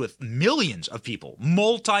spaces with millions of people,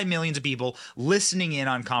 multi-millions of people listening in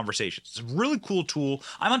on conversations. It's a really cool tool.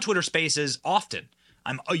 I'm on Twitter Spaces often.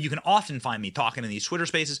 You can often find me talking in these Twitter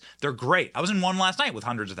Spaces. They're great. I was in one last night with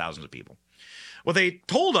hundreds of thousands of people. What they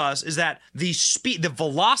told us is that the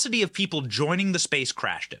velocity of people joining the space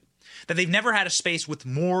crashed it. That they've never had a space with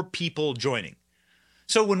more people joining.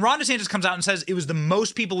 So when Ron DeSantis comes out and says it was the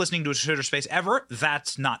most people listening to a Twitter space ever,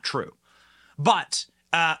 that's not true. But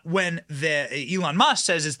when Elon Musk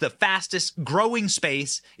says it's the fastest growing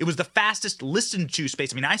space, it was the fastest listened to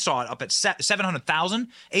space. I saw it up at 700,000,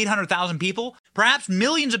 800,000 people. Perhaps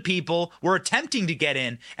millions of people were attempting to get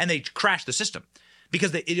in and they crashed the system.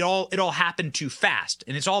 Because it all happened too fast.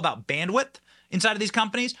 And it's all about bandwidth inside of these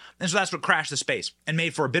companies. And so that's what crashed the space and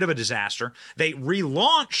made for a bit of a disaster. They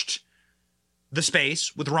relaunched the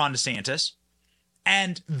space with Ron DeSantis,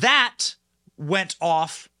 and that went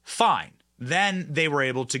off fine. Then they were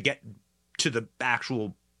able to get to the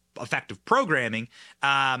actual effective programming.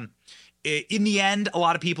 In the end, a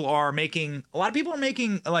lot of people are making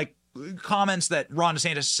comments that Ron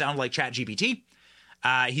DeSantis sounded like ChatGPT.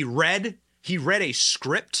 He read he read a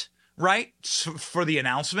script, right, for the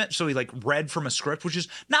announcement. So he like read from a script, which is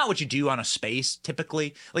not what you do on a space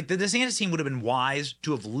typically. Like the DeSantis team would have been wise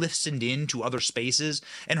to have listened in to other spaces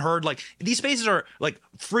and heard like these spaces are like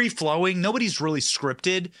free flowing. Nobody's really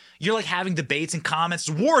scripted. You're like having debates and comments.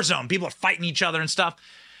 It's a war zone. People are fighting each other and stuff.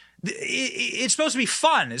 It's supposed to be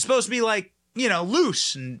fun. It's supposed to be like, you know,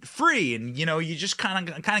 loose and free, and you know, you just kind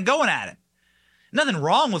of going at it. Nothing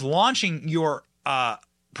wrong with launching your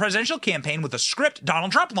presidential campaign with a script.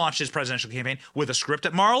 Donald Trump launched his presidential campaign with a script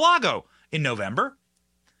at Mar-a-Lago in November.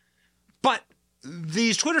 But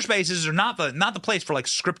these Twitter Spaces are not the place for like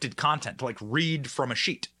scripted content to like read from a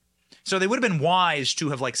sheet. So they would have been wise to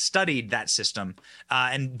have like studied that system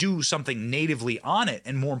and do something natively on it.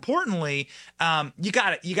 And more importantly, you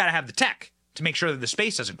gotta have the tech to make sure that the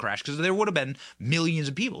space doesn't crash, because there would have been millions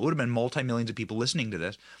of people. It would have been multi-millions of people listening to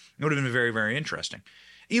this. It would have been very, very interesting.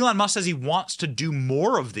 Elon Musk says he wants to do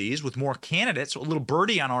more of these with more candidates. A little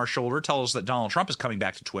birdie on our shoulder tells us that Donald Trump is coming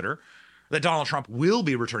back to Twitter, that Donald Trump will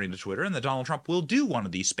be returning to Twitter, and that Donald Trump will do one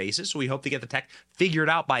of these spaces. So we hope to get the tech figured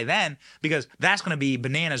out by then, because that's going to be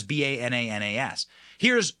bananas, B-A-N-A-N-A-S.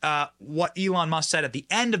 Here's what Elon Musk said at the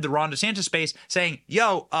end of the Ron DeSantis space, saying,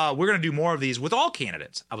 yo, we're going to do more of these with all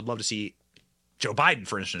candidates. I would love to see Joe Biden,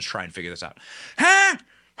 for instance, try and figure this out. Huh?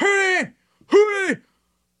 Hootie!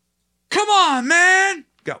 Come on, man!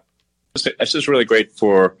 Go. It's just really great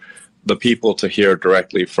for the people to hear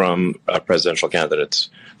directly from presidential candidates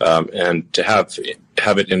and to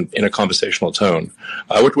have it in a conversational tone,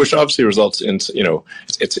 which obviously results in, you know,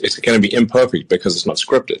 it's going to be imperfect because it's not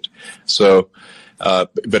scripted. So, but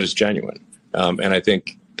it's genuine. And I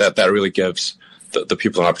think that really gives the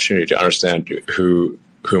people an opportunity to understand who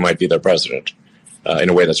might be their president in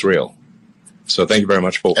a way that's real. So thank you very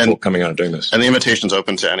much for coming on and doing this. And the invitation's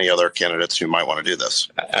open to any other candidates who might want to do this.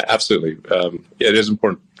 Absolutely. It is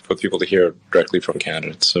important for people to hear directly from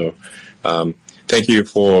candidates. So thank you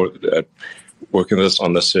for working with us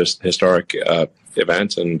on this historic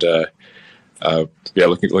event. And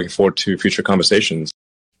looking forward to future conversations.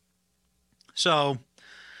 So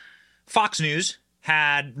Fox News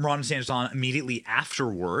had Ron DeSantis on immediately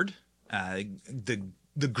afterward.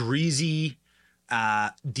 The greasy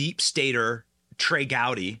deep stater Trey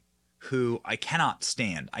Gowdy, who I cannot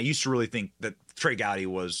stand. I used to really think that Trey Gowdy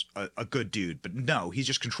was a good dude, but no, he's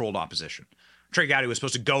just controlled opposition. Trey Gowdy was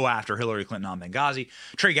supposed to go after Hillary Clinton on Benghazi.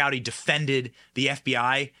 Trey Gowdy defended the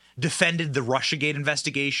FBI, defended the Russiagate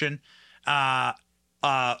investigation,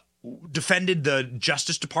 defended the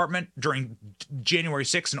Justice Department during January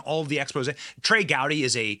 6th and all of the expose. Trey Gowdy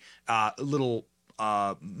is a little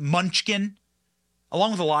munchkin,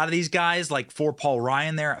 along with a lot of these guys, like for Paul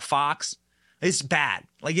Ryan there at Fox. It's bad.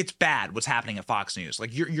 Like, it's bad what's happening at Fox News.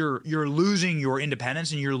 Like, you're losing your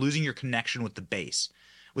independence and you're losing your connection with the base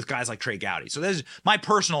with guys like Trey Gowdy. So this is my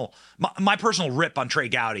personal rip on Trey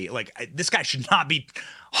Gowdy. Like, this guy should not be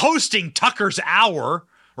hosting Tucker's Hour,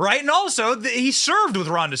 right? And also, he served with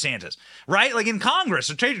Ron DeSantis, right? Like, in Congress.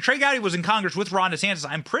 So Trey Gowdy was in Congress with Ron DeSantis,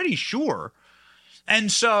 I'm pretty sure.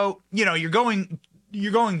 And so, you know, you're going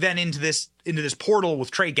then into this portal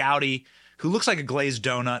with Trey Gowdy, who looks like a glazed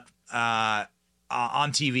donut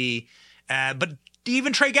on TV. But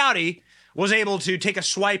even Trey Gowdy was able to take a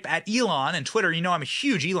swipe at Elon and Twitter. You know, I'm a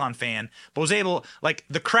huge Elon fan, but was able, like,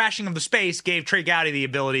 the crashing of the space gave Trey Gowdy the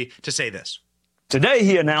ability to say this. Today,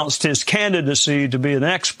 he announced his candidacy to be the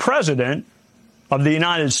next president of the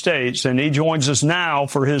United States, and he joins us now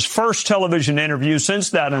for his first television interview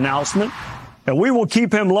since that announcement. And we will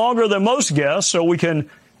keep him longer than most guests so we can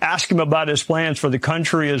ask him about his plans for the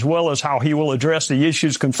country, as well as how he will address the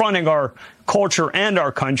issues confronting our culture and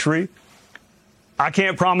our country. I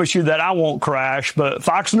can't promise you that I won't crash, but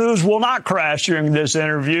Fox News will not crash during this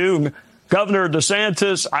interview. Governor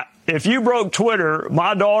DeSantis, if you broke Twitter,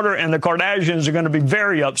 my daughter and the Kardashians are going to be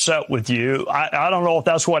very upset with you. I don't know if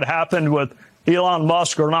that's what happened with Elon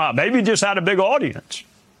Musk or not. Maybe he just had a big audience.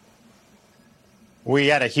 We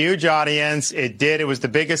had a huge audience. It was the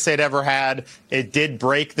biggest they'd ever had. It did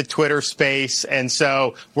break the Twitter space. And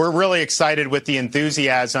so we're really excited with the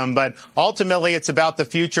enthusiasm. But ultimately, it's about the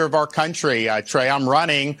future of our country. Trey, I'm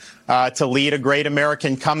running to lead a great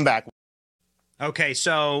American comeback. Okay,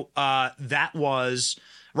 so that was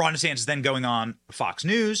Ron DeSantis then going on Fox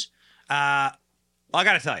News. I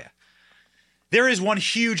got to tell you, there is one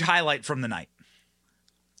huge highlight from the night.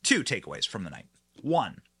 Two takeaways from the night.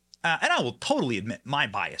 One. And I will totally admit my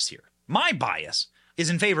bias here. My bias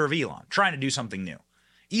is in favor of Elon, trying to do something new.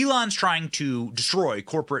 Elon's trying to destroy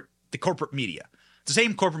the corporate media. It's the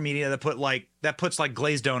same corporate media that puts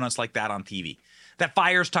glazed donuts like that on TV, that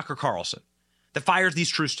fires Tucker Carlson, that fires these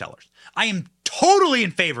truth tellers. I am totally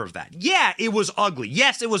in favor of that. Yeah, it was ugly.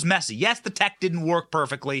 Yes, it was messy. Yes, the tech didn't work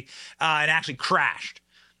perfectly and actually crashed.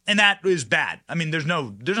 And that is bad. I mean, there's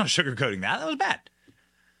no sugarcoating that. That was bad.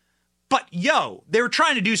 But they were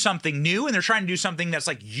trying to do something new, and they're trying to do something that's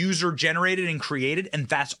like user generated and created, and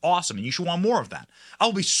that's awesome. And you should want more of that.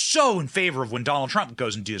 I'll be so in favor of when Donald Trump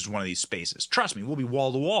goes and does one of these spaces. Trust me, we'll be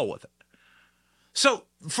wall to wall with it. So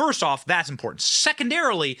first off, that's important.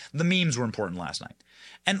 Secondarily, the memes were important last night.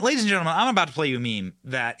 And ladies and gentlemen, I'm about to play you a meme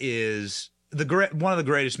that is one of the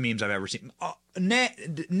greatest memes I've ever seen. Nay,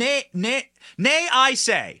 I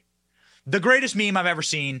say, the greatest meme I've ever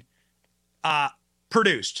seen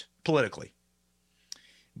produced politically.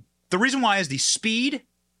 The reason why is the speed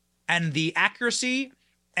and the accuracy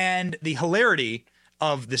and the hilarity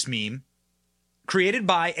of this meme created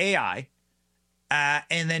by AI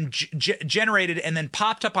and then generated and then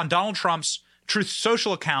popped up on Donald Trump's Truth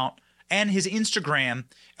Social account and his Instagram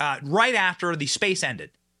right after the space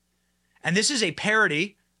ended. And this is a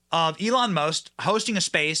parody of Elon Musk hosting a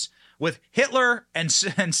space with Hitler and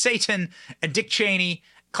Satan and Dick Cheney,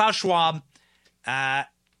 Klaus Schwab, and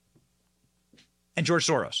George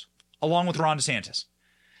Soros, along with Ron DeSantis.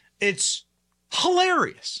 It's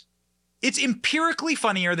hilarious. It's empirically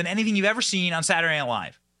funnier than anything you've ever seen on Saturday Night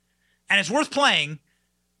Live. And it's worth playing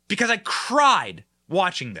because I cried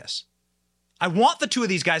watching this. I want the two of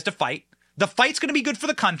these guys to fight. The fight's going to be good for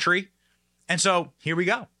the country. And so here we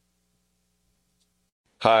go.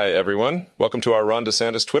 Hi, everyone. Welcome to our Ron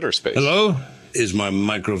DeSantis Twitter space. Hello? Is my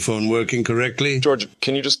microphone working correctly? George,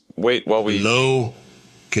 can you just wait while we... Hello?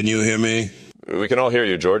 Can you hear me? We can all hear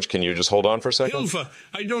you, George. Can you just hold on for a second? Hilfa,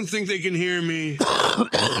 I don't think they can hear me.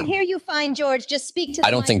 I can hear you fine, George. Just speak to the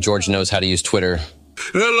I don't think George knows how to use Twitter.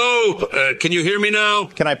 Hello? Can you hear me now?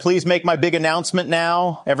 Can I please make my big announcement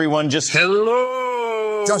now? Everyone just...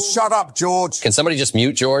 Hello? Just shut up, George. Can somebody just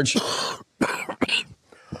mute George?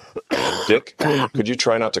 Dick, could you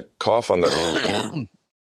try not to cough on the...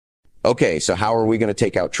 Okay, so how are we going to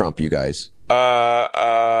take out Trump, you guys?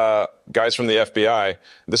 Guys from the FBI,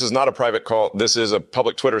 this is not a private call. This is a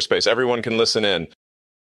public Twitter space. Everyone can listen in.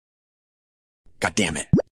 God damn it.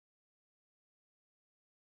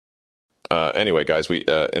 Anyway, guys, we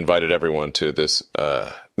invited everyone to this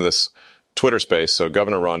Twitter space so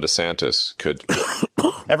Governor Ron DeSantis could...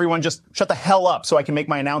 Everyone just shut the hell up so I can make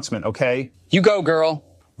my announcement, okay? You go, girl.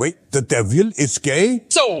 Wait, the devil is gay?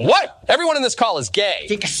 So what? Everyone in this call is gay.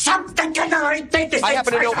 I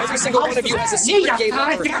happen to know every single one of you has a secret gay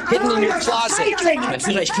lover hidden in your closet.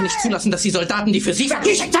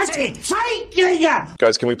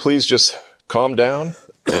 Guys, can we please just calm down?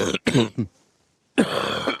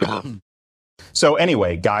 So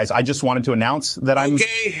anyway, guys, I just wanted to announce that I'm...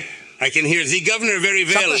 Okay, I can hear the governor very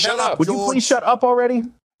well. Shut up, would you please shut up already?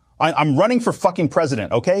 I'm running for fucking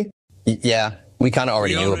president, okay? Yeah. We kind of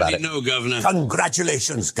already knew about it. Know, Governor.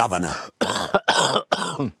 Congratulations, Governor.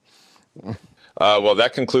 Well,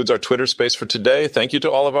 that concludes our Twitter space for today. Thank you to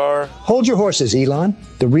all of our... Hold your horses, Elon.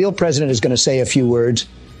 The real president is going to say a few words.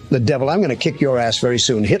 The devil, I'm going to kick your ass very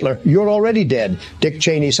soon. Hitler, you're already dead. Dick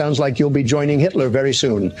Cheney sounds like you'll be joining Hitler very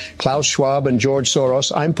soon. Klaus Schwab and George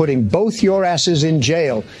Soros, I'm putting both your asses in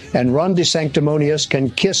jail. And Ron DeSanctimonious can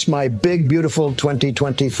kiss my big, beautiful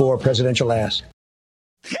 2024 presidential ass.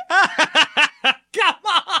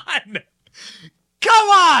 Come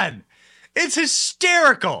on! It's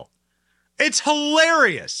hysterical. It's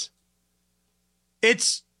hilarious.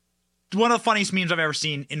 It's one of the funniest memes I've ever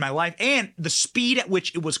seen in my life. And the speed at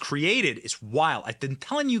which it was created is wild. I've been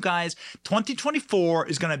telling you guys, 2024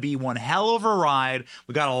 is going to be one hell of a ride.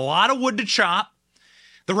 We got a lot of wood to chop.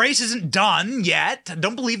 The race isn't done yet.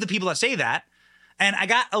 Don't believe the people that say that. And I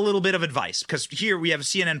got a little bit of advice because here we have a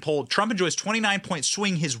CNN poll. Trump enjoys 29-point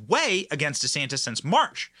swing his way against DeSantis since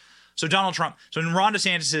March. So Donald Trump, so in Ron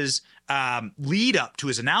DeSantis's lead up to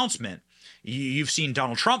his announcement, you've seen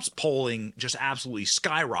Donald Trump's polling just absolutely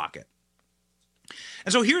skyrocket.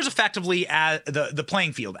 And so here's effectively the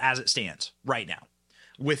playing field as it stands right now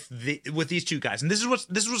with these two guys. And this is what's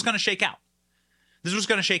going to shake out. This is what's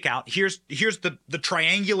going to shake out. Here's the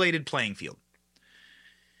triangulated playing field.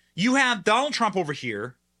 You have Donald Trump over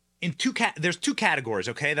here in there's two categories,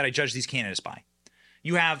 okay, that I judge these candidates by.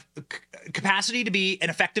 You have capacity to be an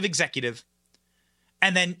effective executive,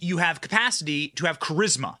 and then you have capacity to have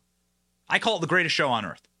charisma. I call it the greatest show on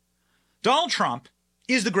earth. Donald Trump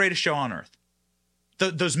is the greatest show on earth.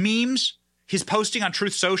 Those memes, his posting on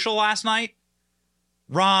Truth Social last night,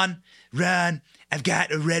 Ron, I've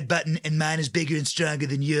got a red button and mine is bigger and stronger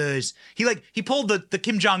than yours. He pulled the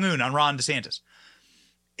Kim Jong-un on Ron DeSantis.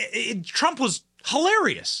 Trump was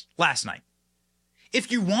hilarious last night. If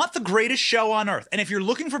you want the greatest show on earth, and if you're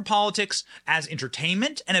looking for politics as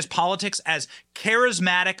entertainment and as politics as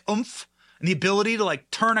charismatic oomph and the ability to like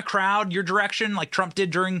turn a crowd your direction like Trump did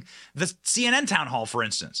during the CNN town hall, for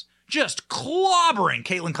instance, just clobbering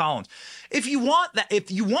Caitlin Collins. If you want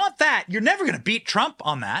that, you're never going to beat Trump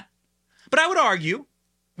on that. But I would argue,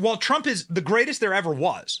 while Trump is the greatest there ever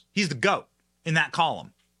was, he's the GOAT in that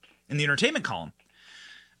column, in the entertainment column,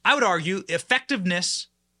 I would argue effectiveness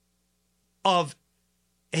of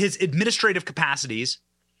his administrative capacities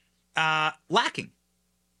lacking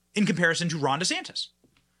in comparison to Ron DeSantis,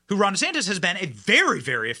 who Ron DeSantis has been a very,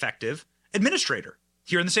 very effective administrator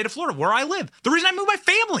here in the state of Florida, where I live. The reason I moved my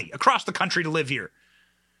family across the country to live here.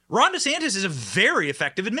 Ron DeSantis is a very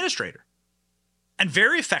effective administrator and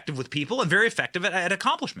very effective with people and very effective at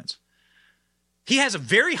accomplishments. He has a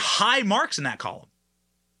very high marks in that column,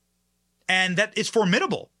 and that is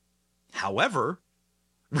formidable. However,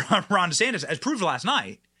 Ron DeSantis, as proved last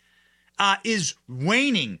night, is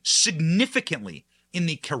waning significantly in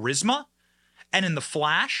the charisma and in the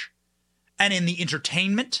flash and in the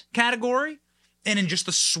entertainment category and in just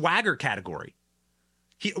the swagger category.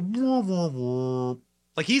 He's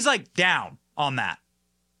like down on that.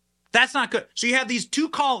 That's not good. So you have these two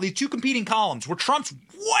competing columns where Trump's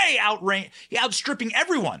way outstripping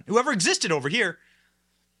everyone who ever existed over here.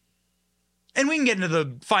 And we can get into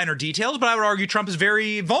the finer details, but I would argue Trump is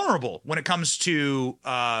very vulnerable when it comes to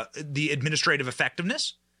the administrative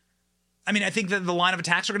effectiveness. I mean, I think that the line of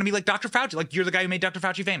attacks are going to be like Dr. Fauci, like you're the guy who made Dr.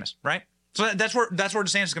 Fauci famous, right? So that's where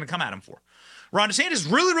DeSantis is going to come at him for. Ron DeSantis is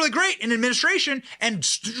really, really great in administration and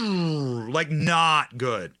like not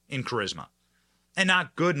good in charisma and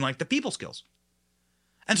not good in like the people skills.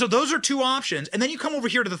 And so those are two options. And then you come over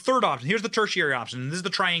here to the third option. Here's the tertiary option. And this is the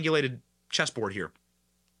triangulated chessboard here.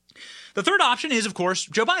 The third option is, of course,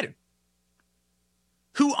 Joe Biden,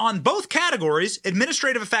 who on both categories,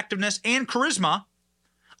 administrative effectiveness and charisma,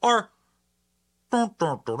 are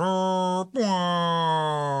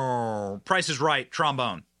Price is Right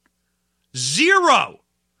trombone. Zero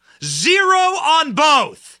on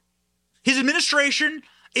both. His administration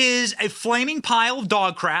is a flaming pile of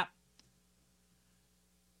dog crap.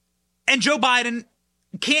 And Joe Biden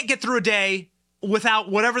can't get through a day without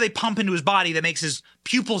whatever they pump into his body that makes his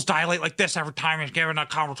pupils dilate like this every time he's giving a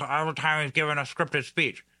scripted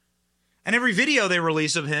speech. And every video they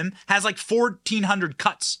release of him has like 1,400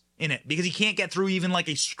 cuts in it because he can't get through even like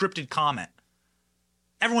a scripted comment.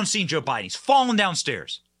 Everyone's seen Joe Biden. He's falling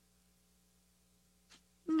downstairs.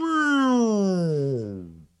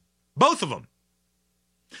 Both of them.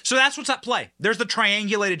 So that's what's at play. There's the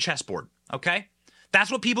triangulated chessboard, okay? That's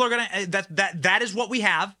what people are going to, that is what we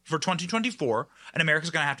have for 2024, and America's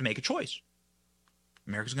going to have to make a choice.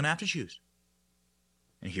 America's going to have to choose.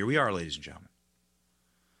 And here we are, ladies and gentlemen.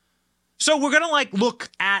 So we're going to like look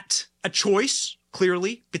at a choice,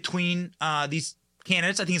 clearly, between these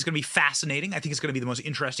candidates. I think it's going to be fascinating. I think it's going to be the most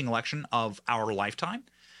interesting election of our lifetime,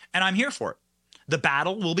 and I'm here for it. The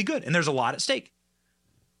battle will be good, and there's a lot at stake.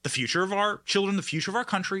 The future of our children, the future of our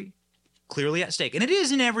country, clearly at stake. And it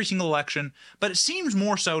is in every single election, but it seems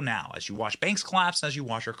more so now as you watch banks collapse, as you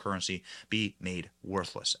watch our currency be made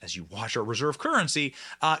worthless, as you watch our reserve currency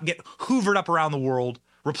get hoovered up around the world,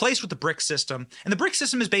 replaced with the BRICS system. And the BRICS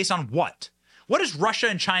system is based on what? What is Russia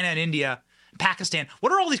and China and India, Pakistan,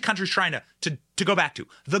 what are all these countries trying to go back to?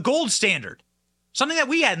 The gold standard, something that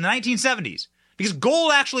we had in the 1970s, because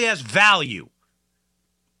gold actually has value.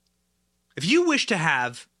 If you wish to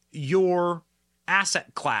have your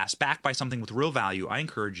asset class backed by something with real value, I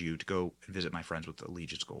encourage you to go and visit my friends with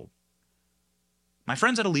Allegiance Gold. My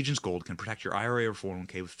friends at Allegiance Gold can protect your IRA or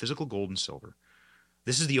 401k with physical gold and silver.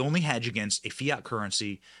 This is the only hedge against a fiat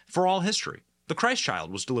currency for all history. The Christ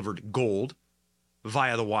child was delivered gold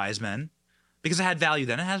via the wise men because it had value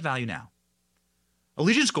then, it has value now.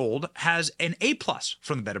 Allegiance Gold has an A+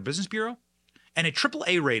 from the Better Business Bureau and a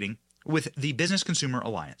AAA rating with the Business Consumer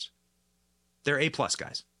Alliance. They're A+,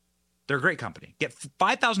 guys. They're a great company. Get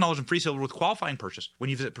 $5,000 in free silver with qualifying purchase when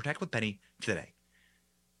you visit Protect with Benny today.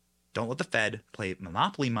 Don't let the Fed play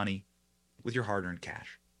monopoly money with your hard-earned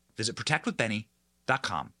cash. Visit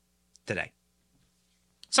protectwithbenny.com today.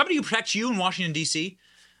 Somebody who protects you in Washington, D.C.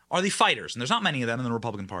 are the fighters, and there's not many of them in the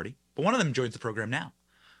Republican Party, but one of them joins the program now.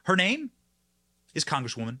 Her name is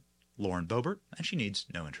Congresswoman Lauren Boebert, and she needs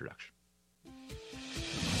no introduction.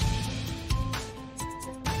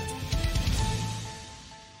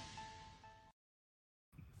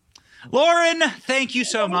 Lauren, thank you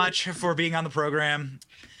so much for being on the program.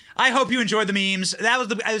 I hope you enjoyed the memes. That was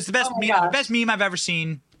the best meme, the best meme I've ever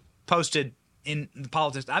seen posted in the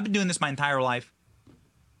politics. I've been doing this my entire life.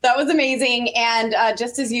 That was amazing. And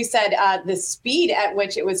just as you said, the speed at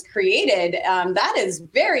which it was created, that is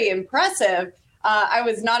very impressive. I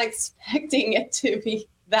was not expecting it to be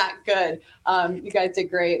that good. You guys did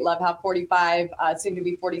great. Love how 45, soon to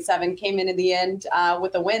be 47, came in the end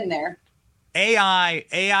with a win there.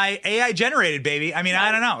 AI generated, baby. I mean,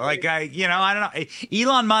 I don't know. Like, I don't know.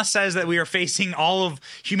 Elon Musk says that we are facing all of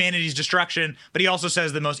humanity's destruction, but he also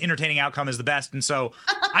says the most entertaining outcome is the best. And so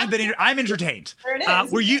I'm entertained. There it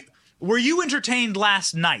is. Were you entertained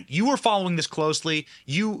last night? You were following this closely.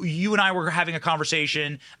 You and I were having a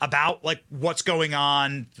conversation about like what's going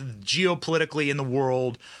on geopolitically in the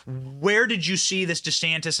world. Where did you see this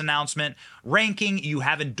DeSantis announcement ranking? You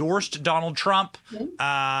have endorsed Donald Trump.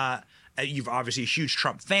 Mm-hmm. You've obviously a huge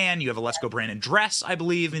Trump fan. You have a Let's Go Brandon dress, I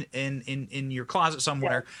believe, in your closet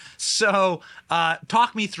somewhere. Yeah. So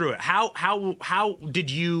talk me through it. How did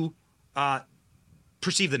you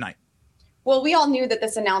perceive the night? Well, we all knew that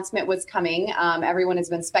this announcement was coming. Everyone has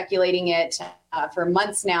been speculating it for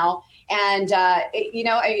months now. And,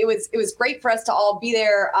 it was great for us to all be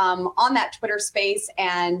there on that Twitter space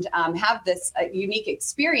and have this unique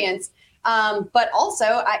experience. But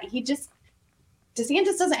also,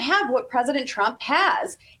 DeSantis doesn't have what President Trump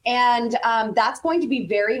has. And that's going to be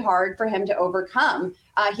very hard for him to overcome.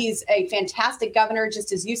 He's a fantastic governor.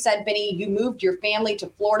 Just as you said, Benny, you moved your family to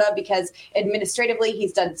Florida because administratively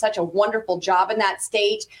he's done such a wonderful job in that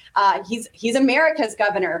state. He's America's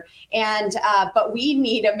governor. And but we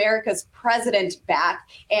need America's president back.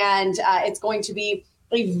 And it's going to be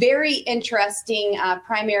a very interesting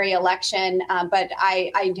primary election, but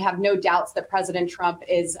I have no doubts that President Trump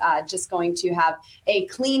is just going to have a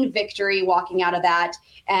clean victory walking out of that.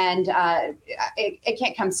 And it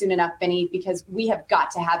can't come soon enough, Benny, because we have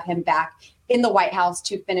got to have him back in the White House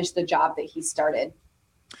to finish the job that he started.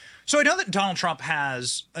 So I know that Donald Trump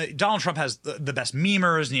has the best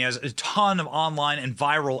memers, and he has a ton of online and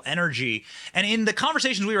viral energy. And in the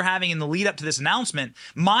conversations we were having in the lead up to this announcement,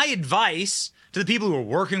 my advice to the people who are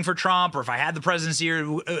working for Trump, or if I had the presidency,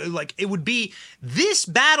 it would be, this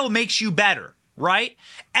battle makes you better, right?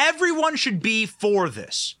 Everyone should be for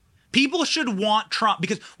this. People should want Trump,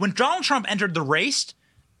 because when Donald Trump entered the race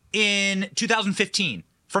in 2015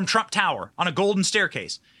 from Trump Tower on a golden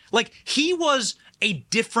staircase, like, he was a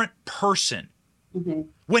different person. Mm-hmm.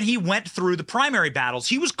 When he went through the primary battles,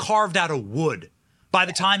 he was carved out of wood by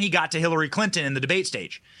the time he got to Hillary Clinton in the debate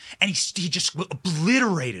stage. And he just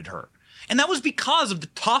obliterated her. And that was because of the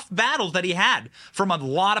tough battles that he had from a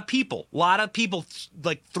lot of people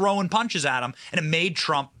like throwing punches at him, and it made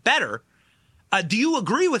Trump better. Do you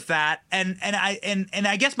agree with that? And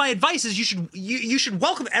I guess my advice is you should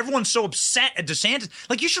welcome. Everyone's so upset at DeSantis.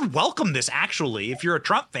 Like, you should welcome this, actually, if you're a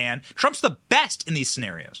Trump fan. Trump's the best in these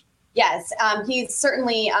scenarios. Yes, he's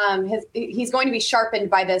certainly he's going to be sharpened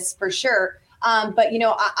by this for sure. But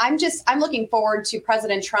I'm looking forward to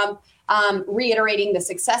President Trump reiterating the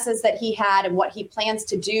successes that he had and what he plans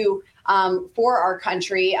to do for our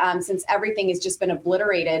country, since everything has just been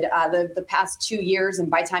obliterated the past 2 years, and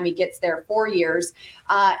by the time he gets there, 4 years.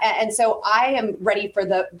 And so I am ready for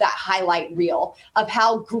that highlight reel of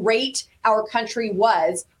how great our country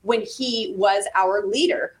was when he was our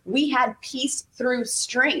leader. We had peace through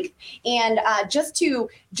strength, and just to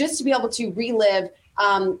be able to relive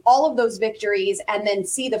all of those victories, and then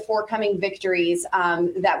see the forthcoming victories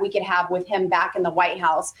that we could have with him back in the White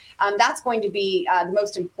House. That's going to be the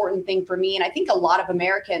most important thing for me, and I think a lot of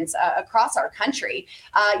Americans across our country.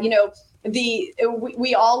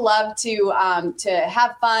 We all love to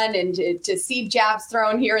have fun and to see jabs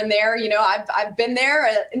thrown here and there. I've been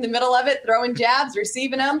there in the middle of it, throwing jabs,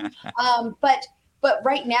 receiving them, But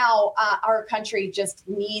right now, our country just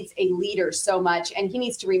needs a leader so much, and he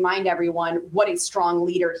needs to remind everyone what a strong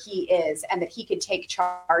leader he is, and that he could take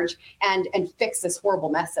charge and fix this horrible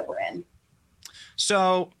mess that we're in.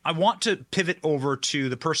 So I want to pivot over to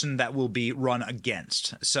the person that will be run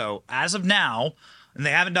against. So as of now, and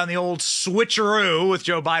they haven't done the old switcheroo with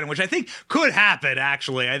Joe Biden, which I think could happen,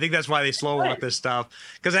 actually. I think that's why they slow walk this stuff,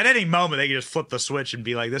 because at any moment they can just flip the switch and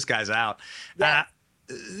be like, this guy's out. Yeah.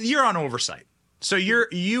 You're on oversight. So it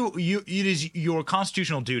is your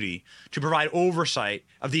constitutional duty to provide oversight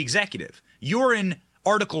of the executive. You're in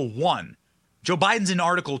Article 1. Joe Biden's in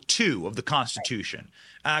Article 2 of the Constitution.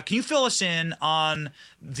 Can you fill us in on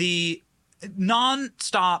the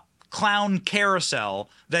nonstop clown carousel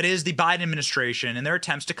that is the Biden administration and their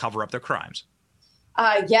attempts to cover up their crimes?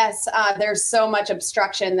 Yes, there's so much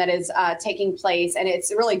obstruction that is taking place, and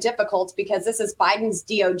it's really difficult because this is Biden's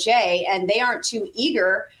DOJ, and they aren't too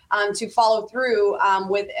eager to follow through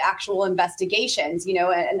with actual investigations,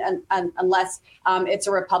 and unless it's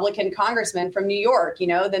a Republican congressman from New York,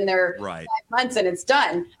 then they're 5 months and it's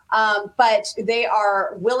done. But they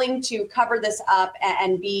are willing to cover this up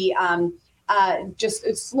and be just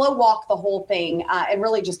slow walk the whole thing and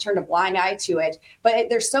really just turn a blind eye to it. But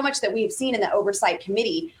there's so much that we've seen in the Oversight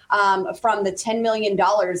Committee from the $10 million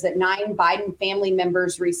that 9 Biden family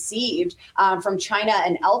members received from China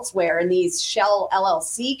and elsewhere in these shell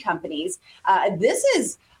LLC companies. This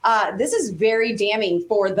is very damning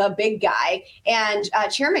for the big guy. And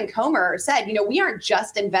Chairman Comer said, we aren't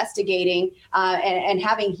just investigating and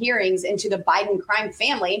having hearings into the Biden crime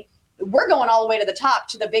family. We're going all the way to the top,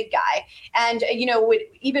 to the big guy. And,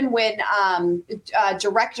 even when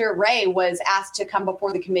Director Wray was asked to come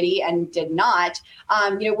before the committee and did not,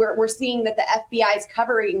 we're seeing that the FBI is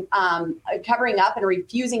covering up and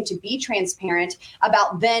refusing to be transparent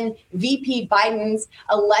about then VP Biden's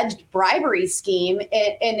alleged bribery scheme. And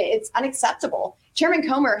it's unacceptable. Chairman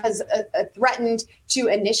Comer has threatened to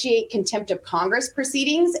initiate contempt of Congress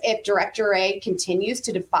proceedings if Director Wray continues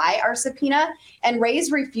to defy our subpoena, and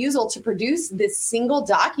Wray's refusal to produce this single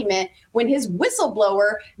document when his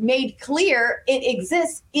whistleblower made clear it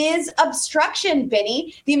exists is obstruction,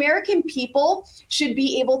 Benny. The American people should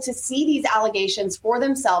be able to see these allegations for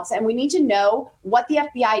themselves, and we need to know what the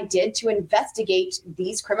FBI did to investigate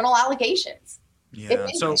these criminal allegations. Yeah.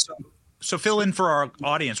 So fill in for our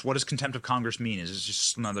audience. What does contempt of Congress mean? Is it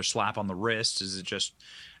just another slap on the wrist? Is it just,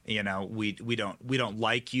 we don't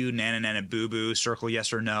like you, nana boo boo, circle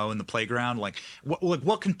yes or no in the playground? Like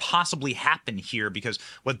what can possibly happen here? Because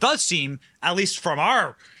what does seem, at least from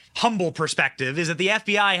our humble perspective, is that the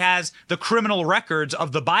FBI has the criminal records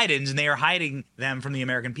of the Bidens, and they are hiding them from the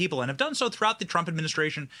American people, and have done so throughout the Trump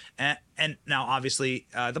administration and now obviously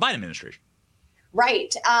the Biden administration.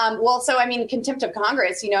 Right. Contempt of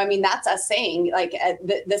Congress, that's us saying like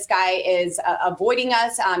this guy is avoiding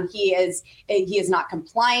us. He is not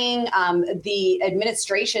complying. The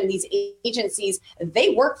administration, these agencies, they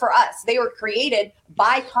work for us. They were created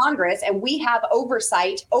by Congress, and we have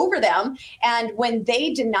oversight over them. And when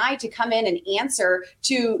they deny to come in and answer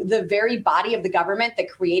to the very body of the government that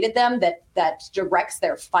created them, that directs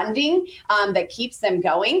their funding, that keeps them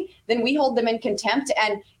going, then we hold them in contempt.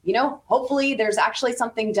 And, hopefully there's actually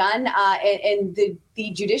something done in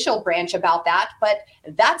the judicial branch about that. But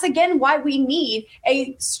that's, again, why we need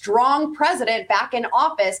a strong president back in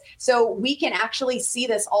office so we can actually see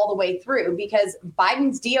this all the way through, because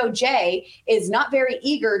Biden's DOJ is not very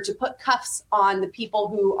eager to put cuffs on the people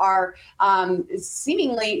who are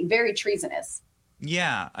seemingly very treasonous.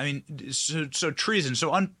 Yeah, I mean, so treason.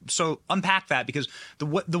 So unpack that, because the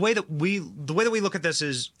way that we look at this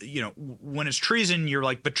is, when it's treason, you're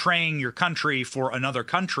like betraying your country for another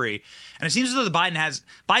country, and it seems as though Biden's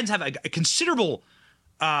have a considerable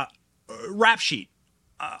rap sheet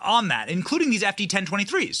on that, including these FD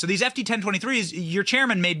 1023s. So these FD 1023s, your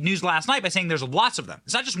chairman made news last night by saying there's lots of them.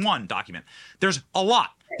 It's not just one document. There's a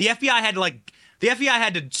lot. The FBI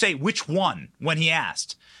had to say which one when he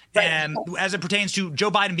asked. Right. And as it pertains to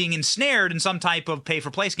Joe Biden being ensnared in some type of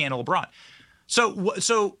pay-for-play scandal abroad.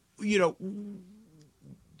 So can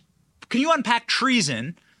you unpack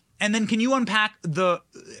treason? And then can you unpack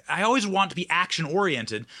I always want to be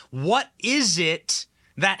action-oriented. What is it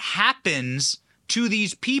that happens to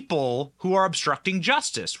these people who are obstructing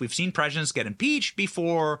justice? We've seen presidents get impeached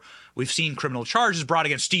before. We've seen criminal charges brought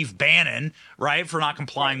against Steve Bannon, right, for not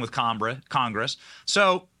complying with Congress.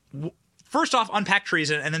 So first off, unpack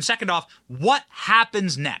treason, and then second off, what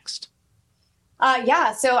happens next?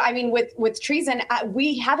 With treason,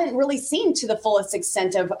 we haven't really seen to the fullest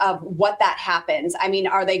extent of what that happens. I mean,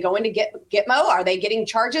 are they going to Gitmo? Are they getting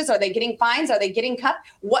charges? Are they getting fines? Are they getting cut?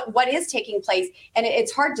 What is taking place? And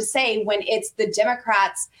it's hard to say when it's the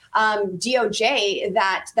Democrats' DOJ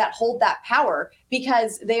that hold that power,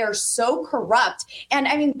 because they are so corrupt. And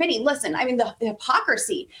I mean, Benny, listen, I mean, the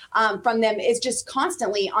hypocrisy from them is just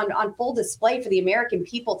constantly on full display for the American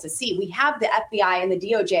people to see. We have the FBI and the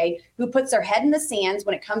DOJ who puts their head in the sands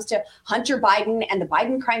when it comes to Hunter Biden and the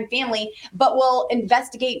Biden crime family, but will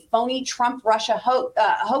investigate phony Trump-Russia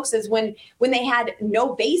hoaxes when they had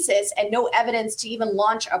no basis and no evidence to even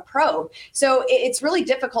launch a probe. So it's really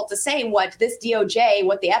difficult to say what this DOJ,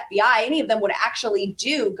 what the FBI, any of them would actually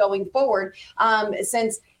do going forward,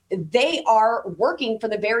 since they are working for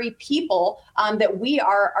the very people that we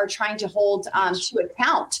are trying to hold to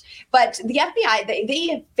account. But the FBI, they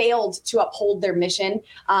have failed to uphold their mission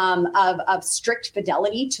of strict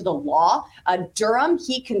fidelity to the law. Durham,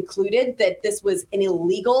 he concluded that this was an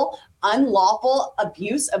illegal, unlawful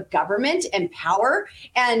abuse of government and power,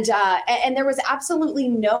 and there was absolutely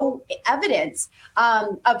no evidence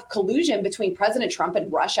of collusion between President Trump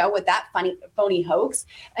and Russia with that phony hoax.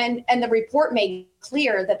 And the report made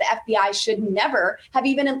clear that the FBI should never have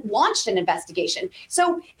even launched an investigation.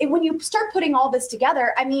 So when you start putting all this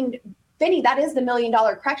together, I mean, Benny, that is the $1 million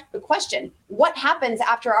question. What happens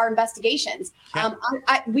after our investigations? Yeah.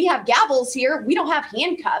 We have gavels here. We don't have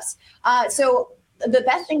handcuffs. So the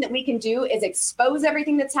best thing that we can do is expose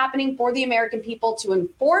everything that's happening for the American people, to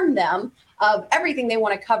inform them of everything they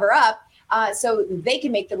want to cover up, so they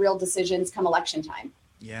can make the real decisions come election time.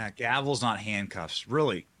 Yeah, gavels, not handcuffs.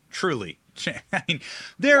 Really, truly. I mean,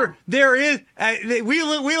 there is. We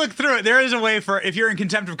look through it. There is a way for, if you're in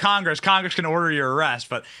contempt of Congress, Congress can order your arrest.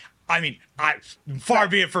 But I mean, far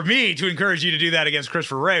be it for me to encourage you to do that against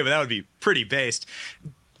Christopher Wray, but that would be pretty based.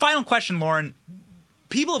 Final question, Lauren.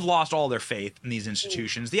 People have lost all their faith in these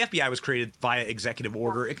institutions. The FBI was created via executive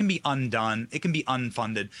order. It can be undone. It can be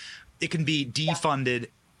unfunded. It can be defunded.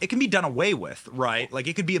 It can be done away with, right? Like,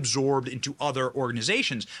 it could be absorbed into other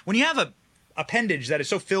organizations. When you have a appendage that is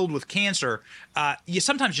so filled with cancer, you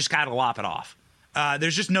sometimes just got to lop it off.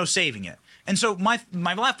 There's just no saving it. And so my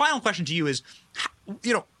final question to you is,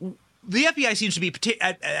 you know, the FBI seems to be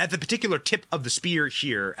at the particular tip of the spear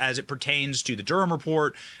here as it pertains to the Durham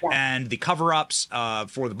report and the cover-ups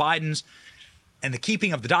for the Bidens and the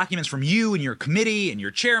keeping of the documents from you and your committee and your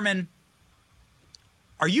chairman.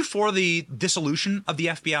 Are you for the dissolution of the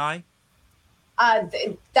FBI?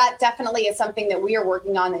 That definitely is something that we are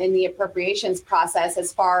working on in the appropriations process,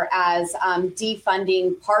 as far as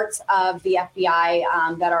defunding parts of the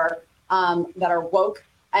FBI that are woke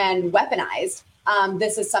and weaponized.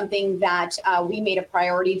 This is something that we made a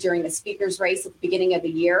priority during the speaker's race at the beginning of the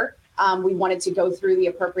year. We wanted to go through the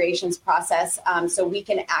appropriations process so we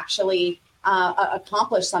can actually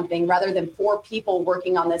accomplish something, rather than 4 people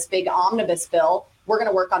working on this big omnibus bill. We're going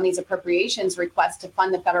to work on these appropriations requests to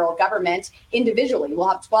fund the federal government individually. We'll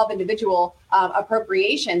have 12 individual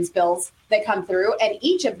appropriations bills that come through, and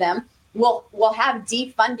each of them will have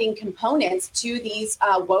defunding components to these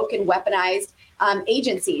woke and weaponized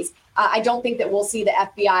agencies. I don't think that we'll see the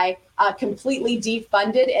FBI completely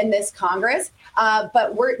defunded in this Congress,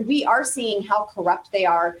 but we are seeing how corrupt they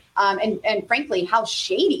are, and frankly, how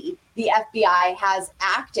shady the FBI has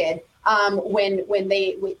acted when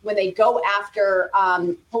they go after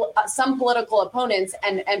some political opponents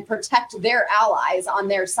and protect their allies on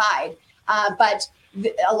their side. But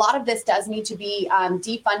a lot of this does need to be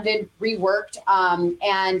defunded, reworked,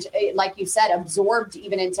 and like you said, absorbed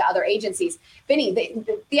even into other agencies. Benny,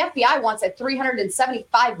 the FBI wants a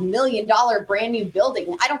 $375 million brand new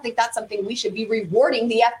building. I don't think that's something we should be rewarding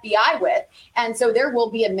the FBI with. And so there will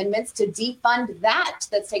be amendments to defund that's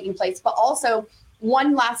taking place. But also,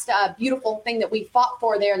 one last beautiful thing that we fought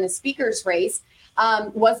for there in the speaker's race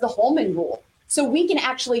was the Holman rule. So we can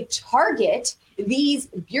actually target these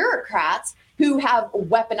bureaucrats who have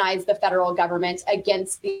weaponized the federal government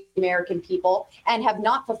against the American people and have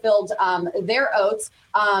not fulfilled their oaths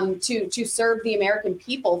to serve the American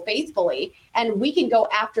people faithfully. And we can go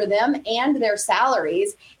after them and their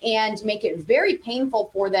salaries and make it very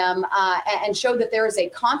painful for them and show that there is a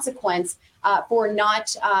consequence for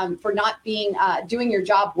not being doing your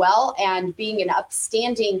job well and being an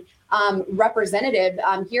upstanding representative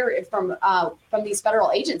here from these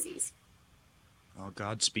federal agencies. Well,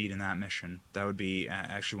 Godspeed in that mission. That would be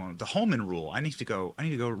actually one. The Holman rule. I need to go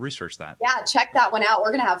research that. Yeah, check that one out.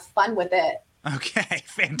 We're gonna have fun with it. Okay,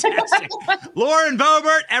 fantastic. Lauren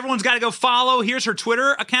Boebert, everyone's got to go follow. Here's her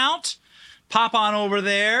Twitter account. Pop on over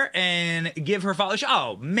there and give her a follow.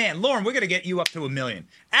 Oh, man, Lauren, we're going to get you up to 1 million.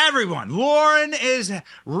 Everyone, Lauren is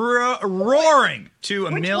roaring to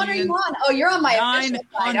 1 million. Which one are you on? Oh, you're on my official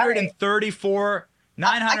side.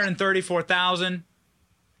 934,000.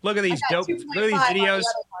 Look at these dope. Look at these videos.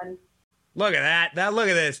 Look at that. Look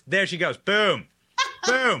at this. There she goes. Boom.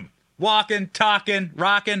 Boom. Walking, talking,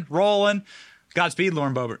 rocking, rolling. Godspeed,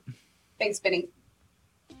 Lauren Boebert. Thanks, Benny.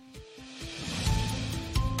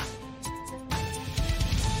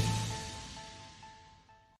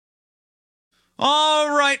 All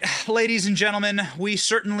right, ladies and gentlemen, we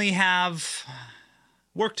certainly have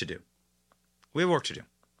work to do. We have work to do.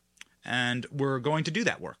 And we're going to do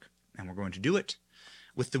that work. And we're going to do it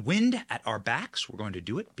with the wind at our backs. We're going to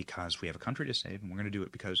do it because we have a country to save, and we're going to do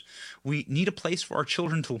it because we need a place for our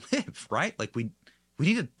children to live, right? Like we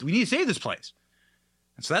We need to save this place.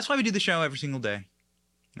 And so that's why we do the show every single day.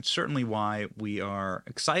 It's certainly why we are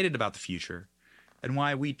excited about the future and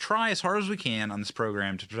why we try as hard as we can on this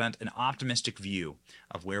program to present an optimistic view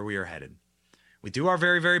of where we are headed. We do our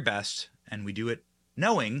very, very best, and we do it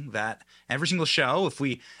knowing that every single show, if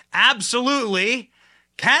we absolutely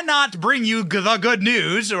cannot bring you the good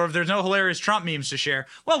news, or if there's no hilarious Trump memes to share,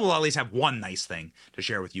 well, we'll at least have one nice thing to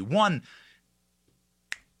share with you, one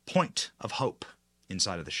point of hope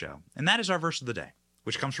inside of the show. And that is our verse of the day,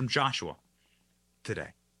 which comes from Joshua today.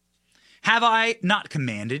 Have I not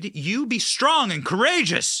commanded you? Be strong and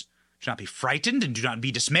courageous. Do not be frightened and do not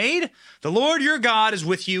be dismayed. The Lord your God is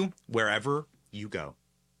with you wherever you go.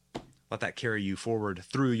 Let that carry you forward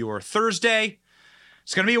through your Thursday.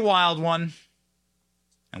 It's going to be a wild one,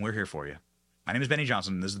 and we're here for you. My name is Benny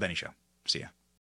Johnson, and this is The Benny Show. See ya.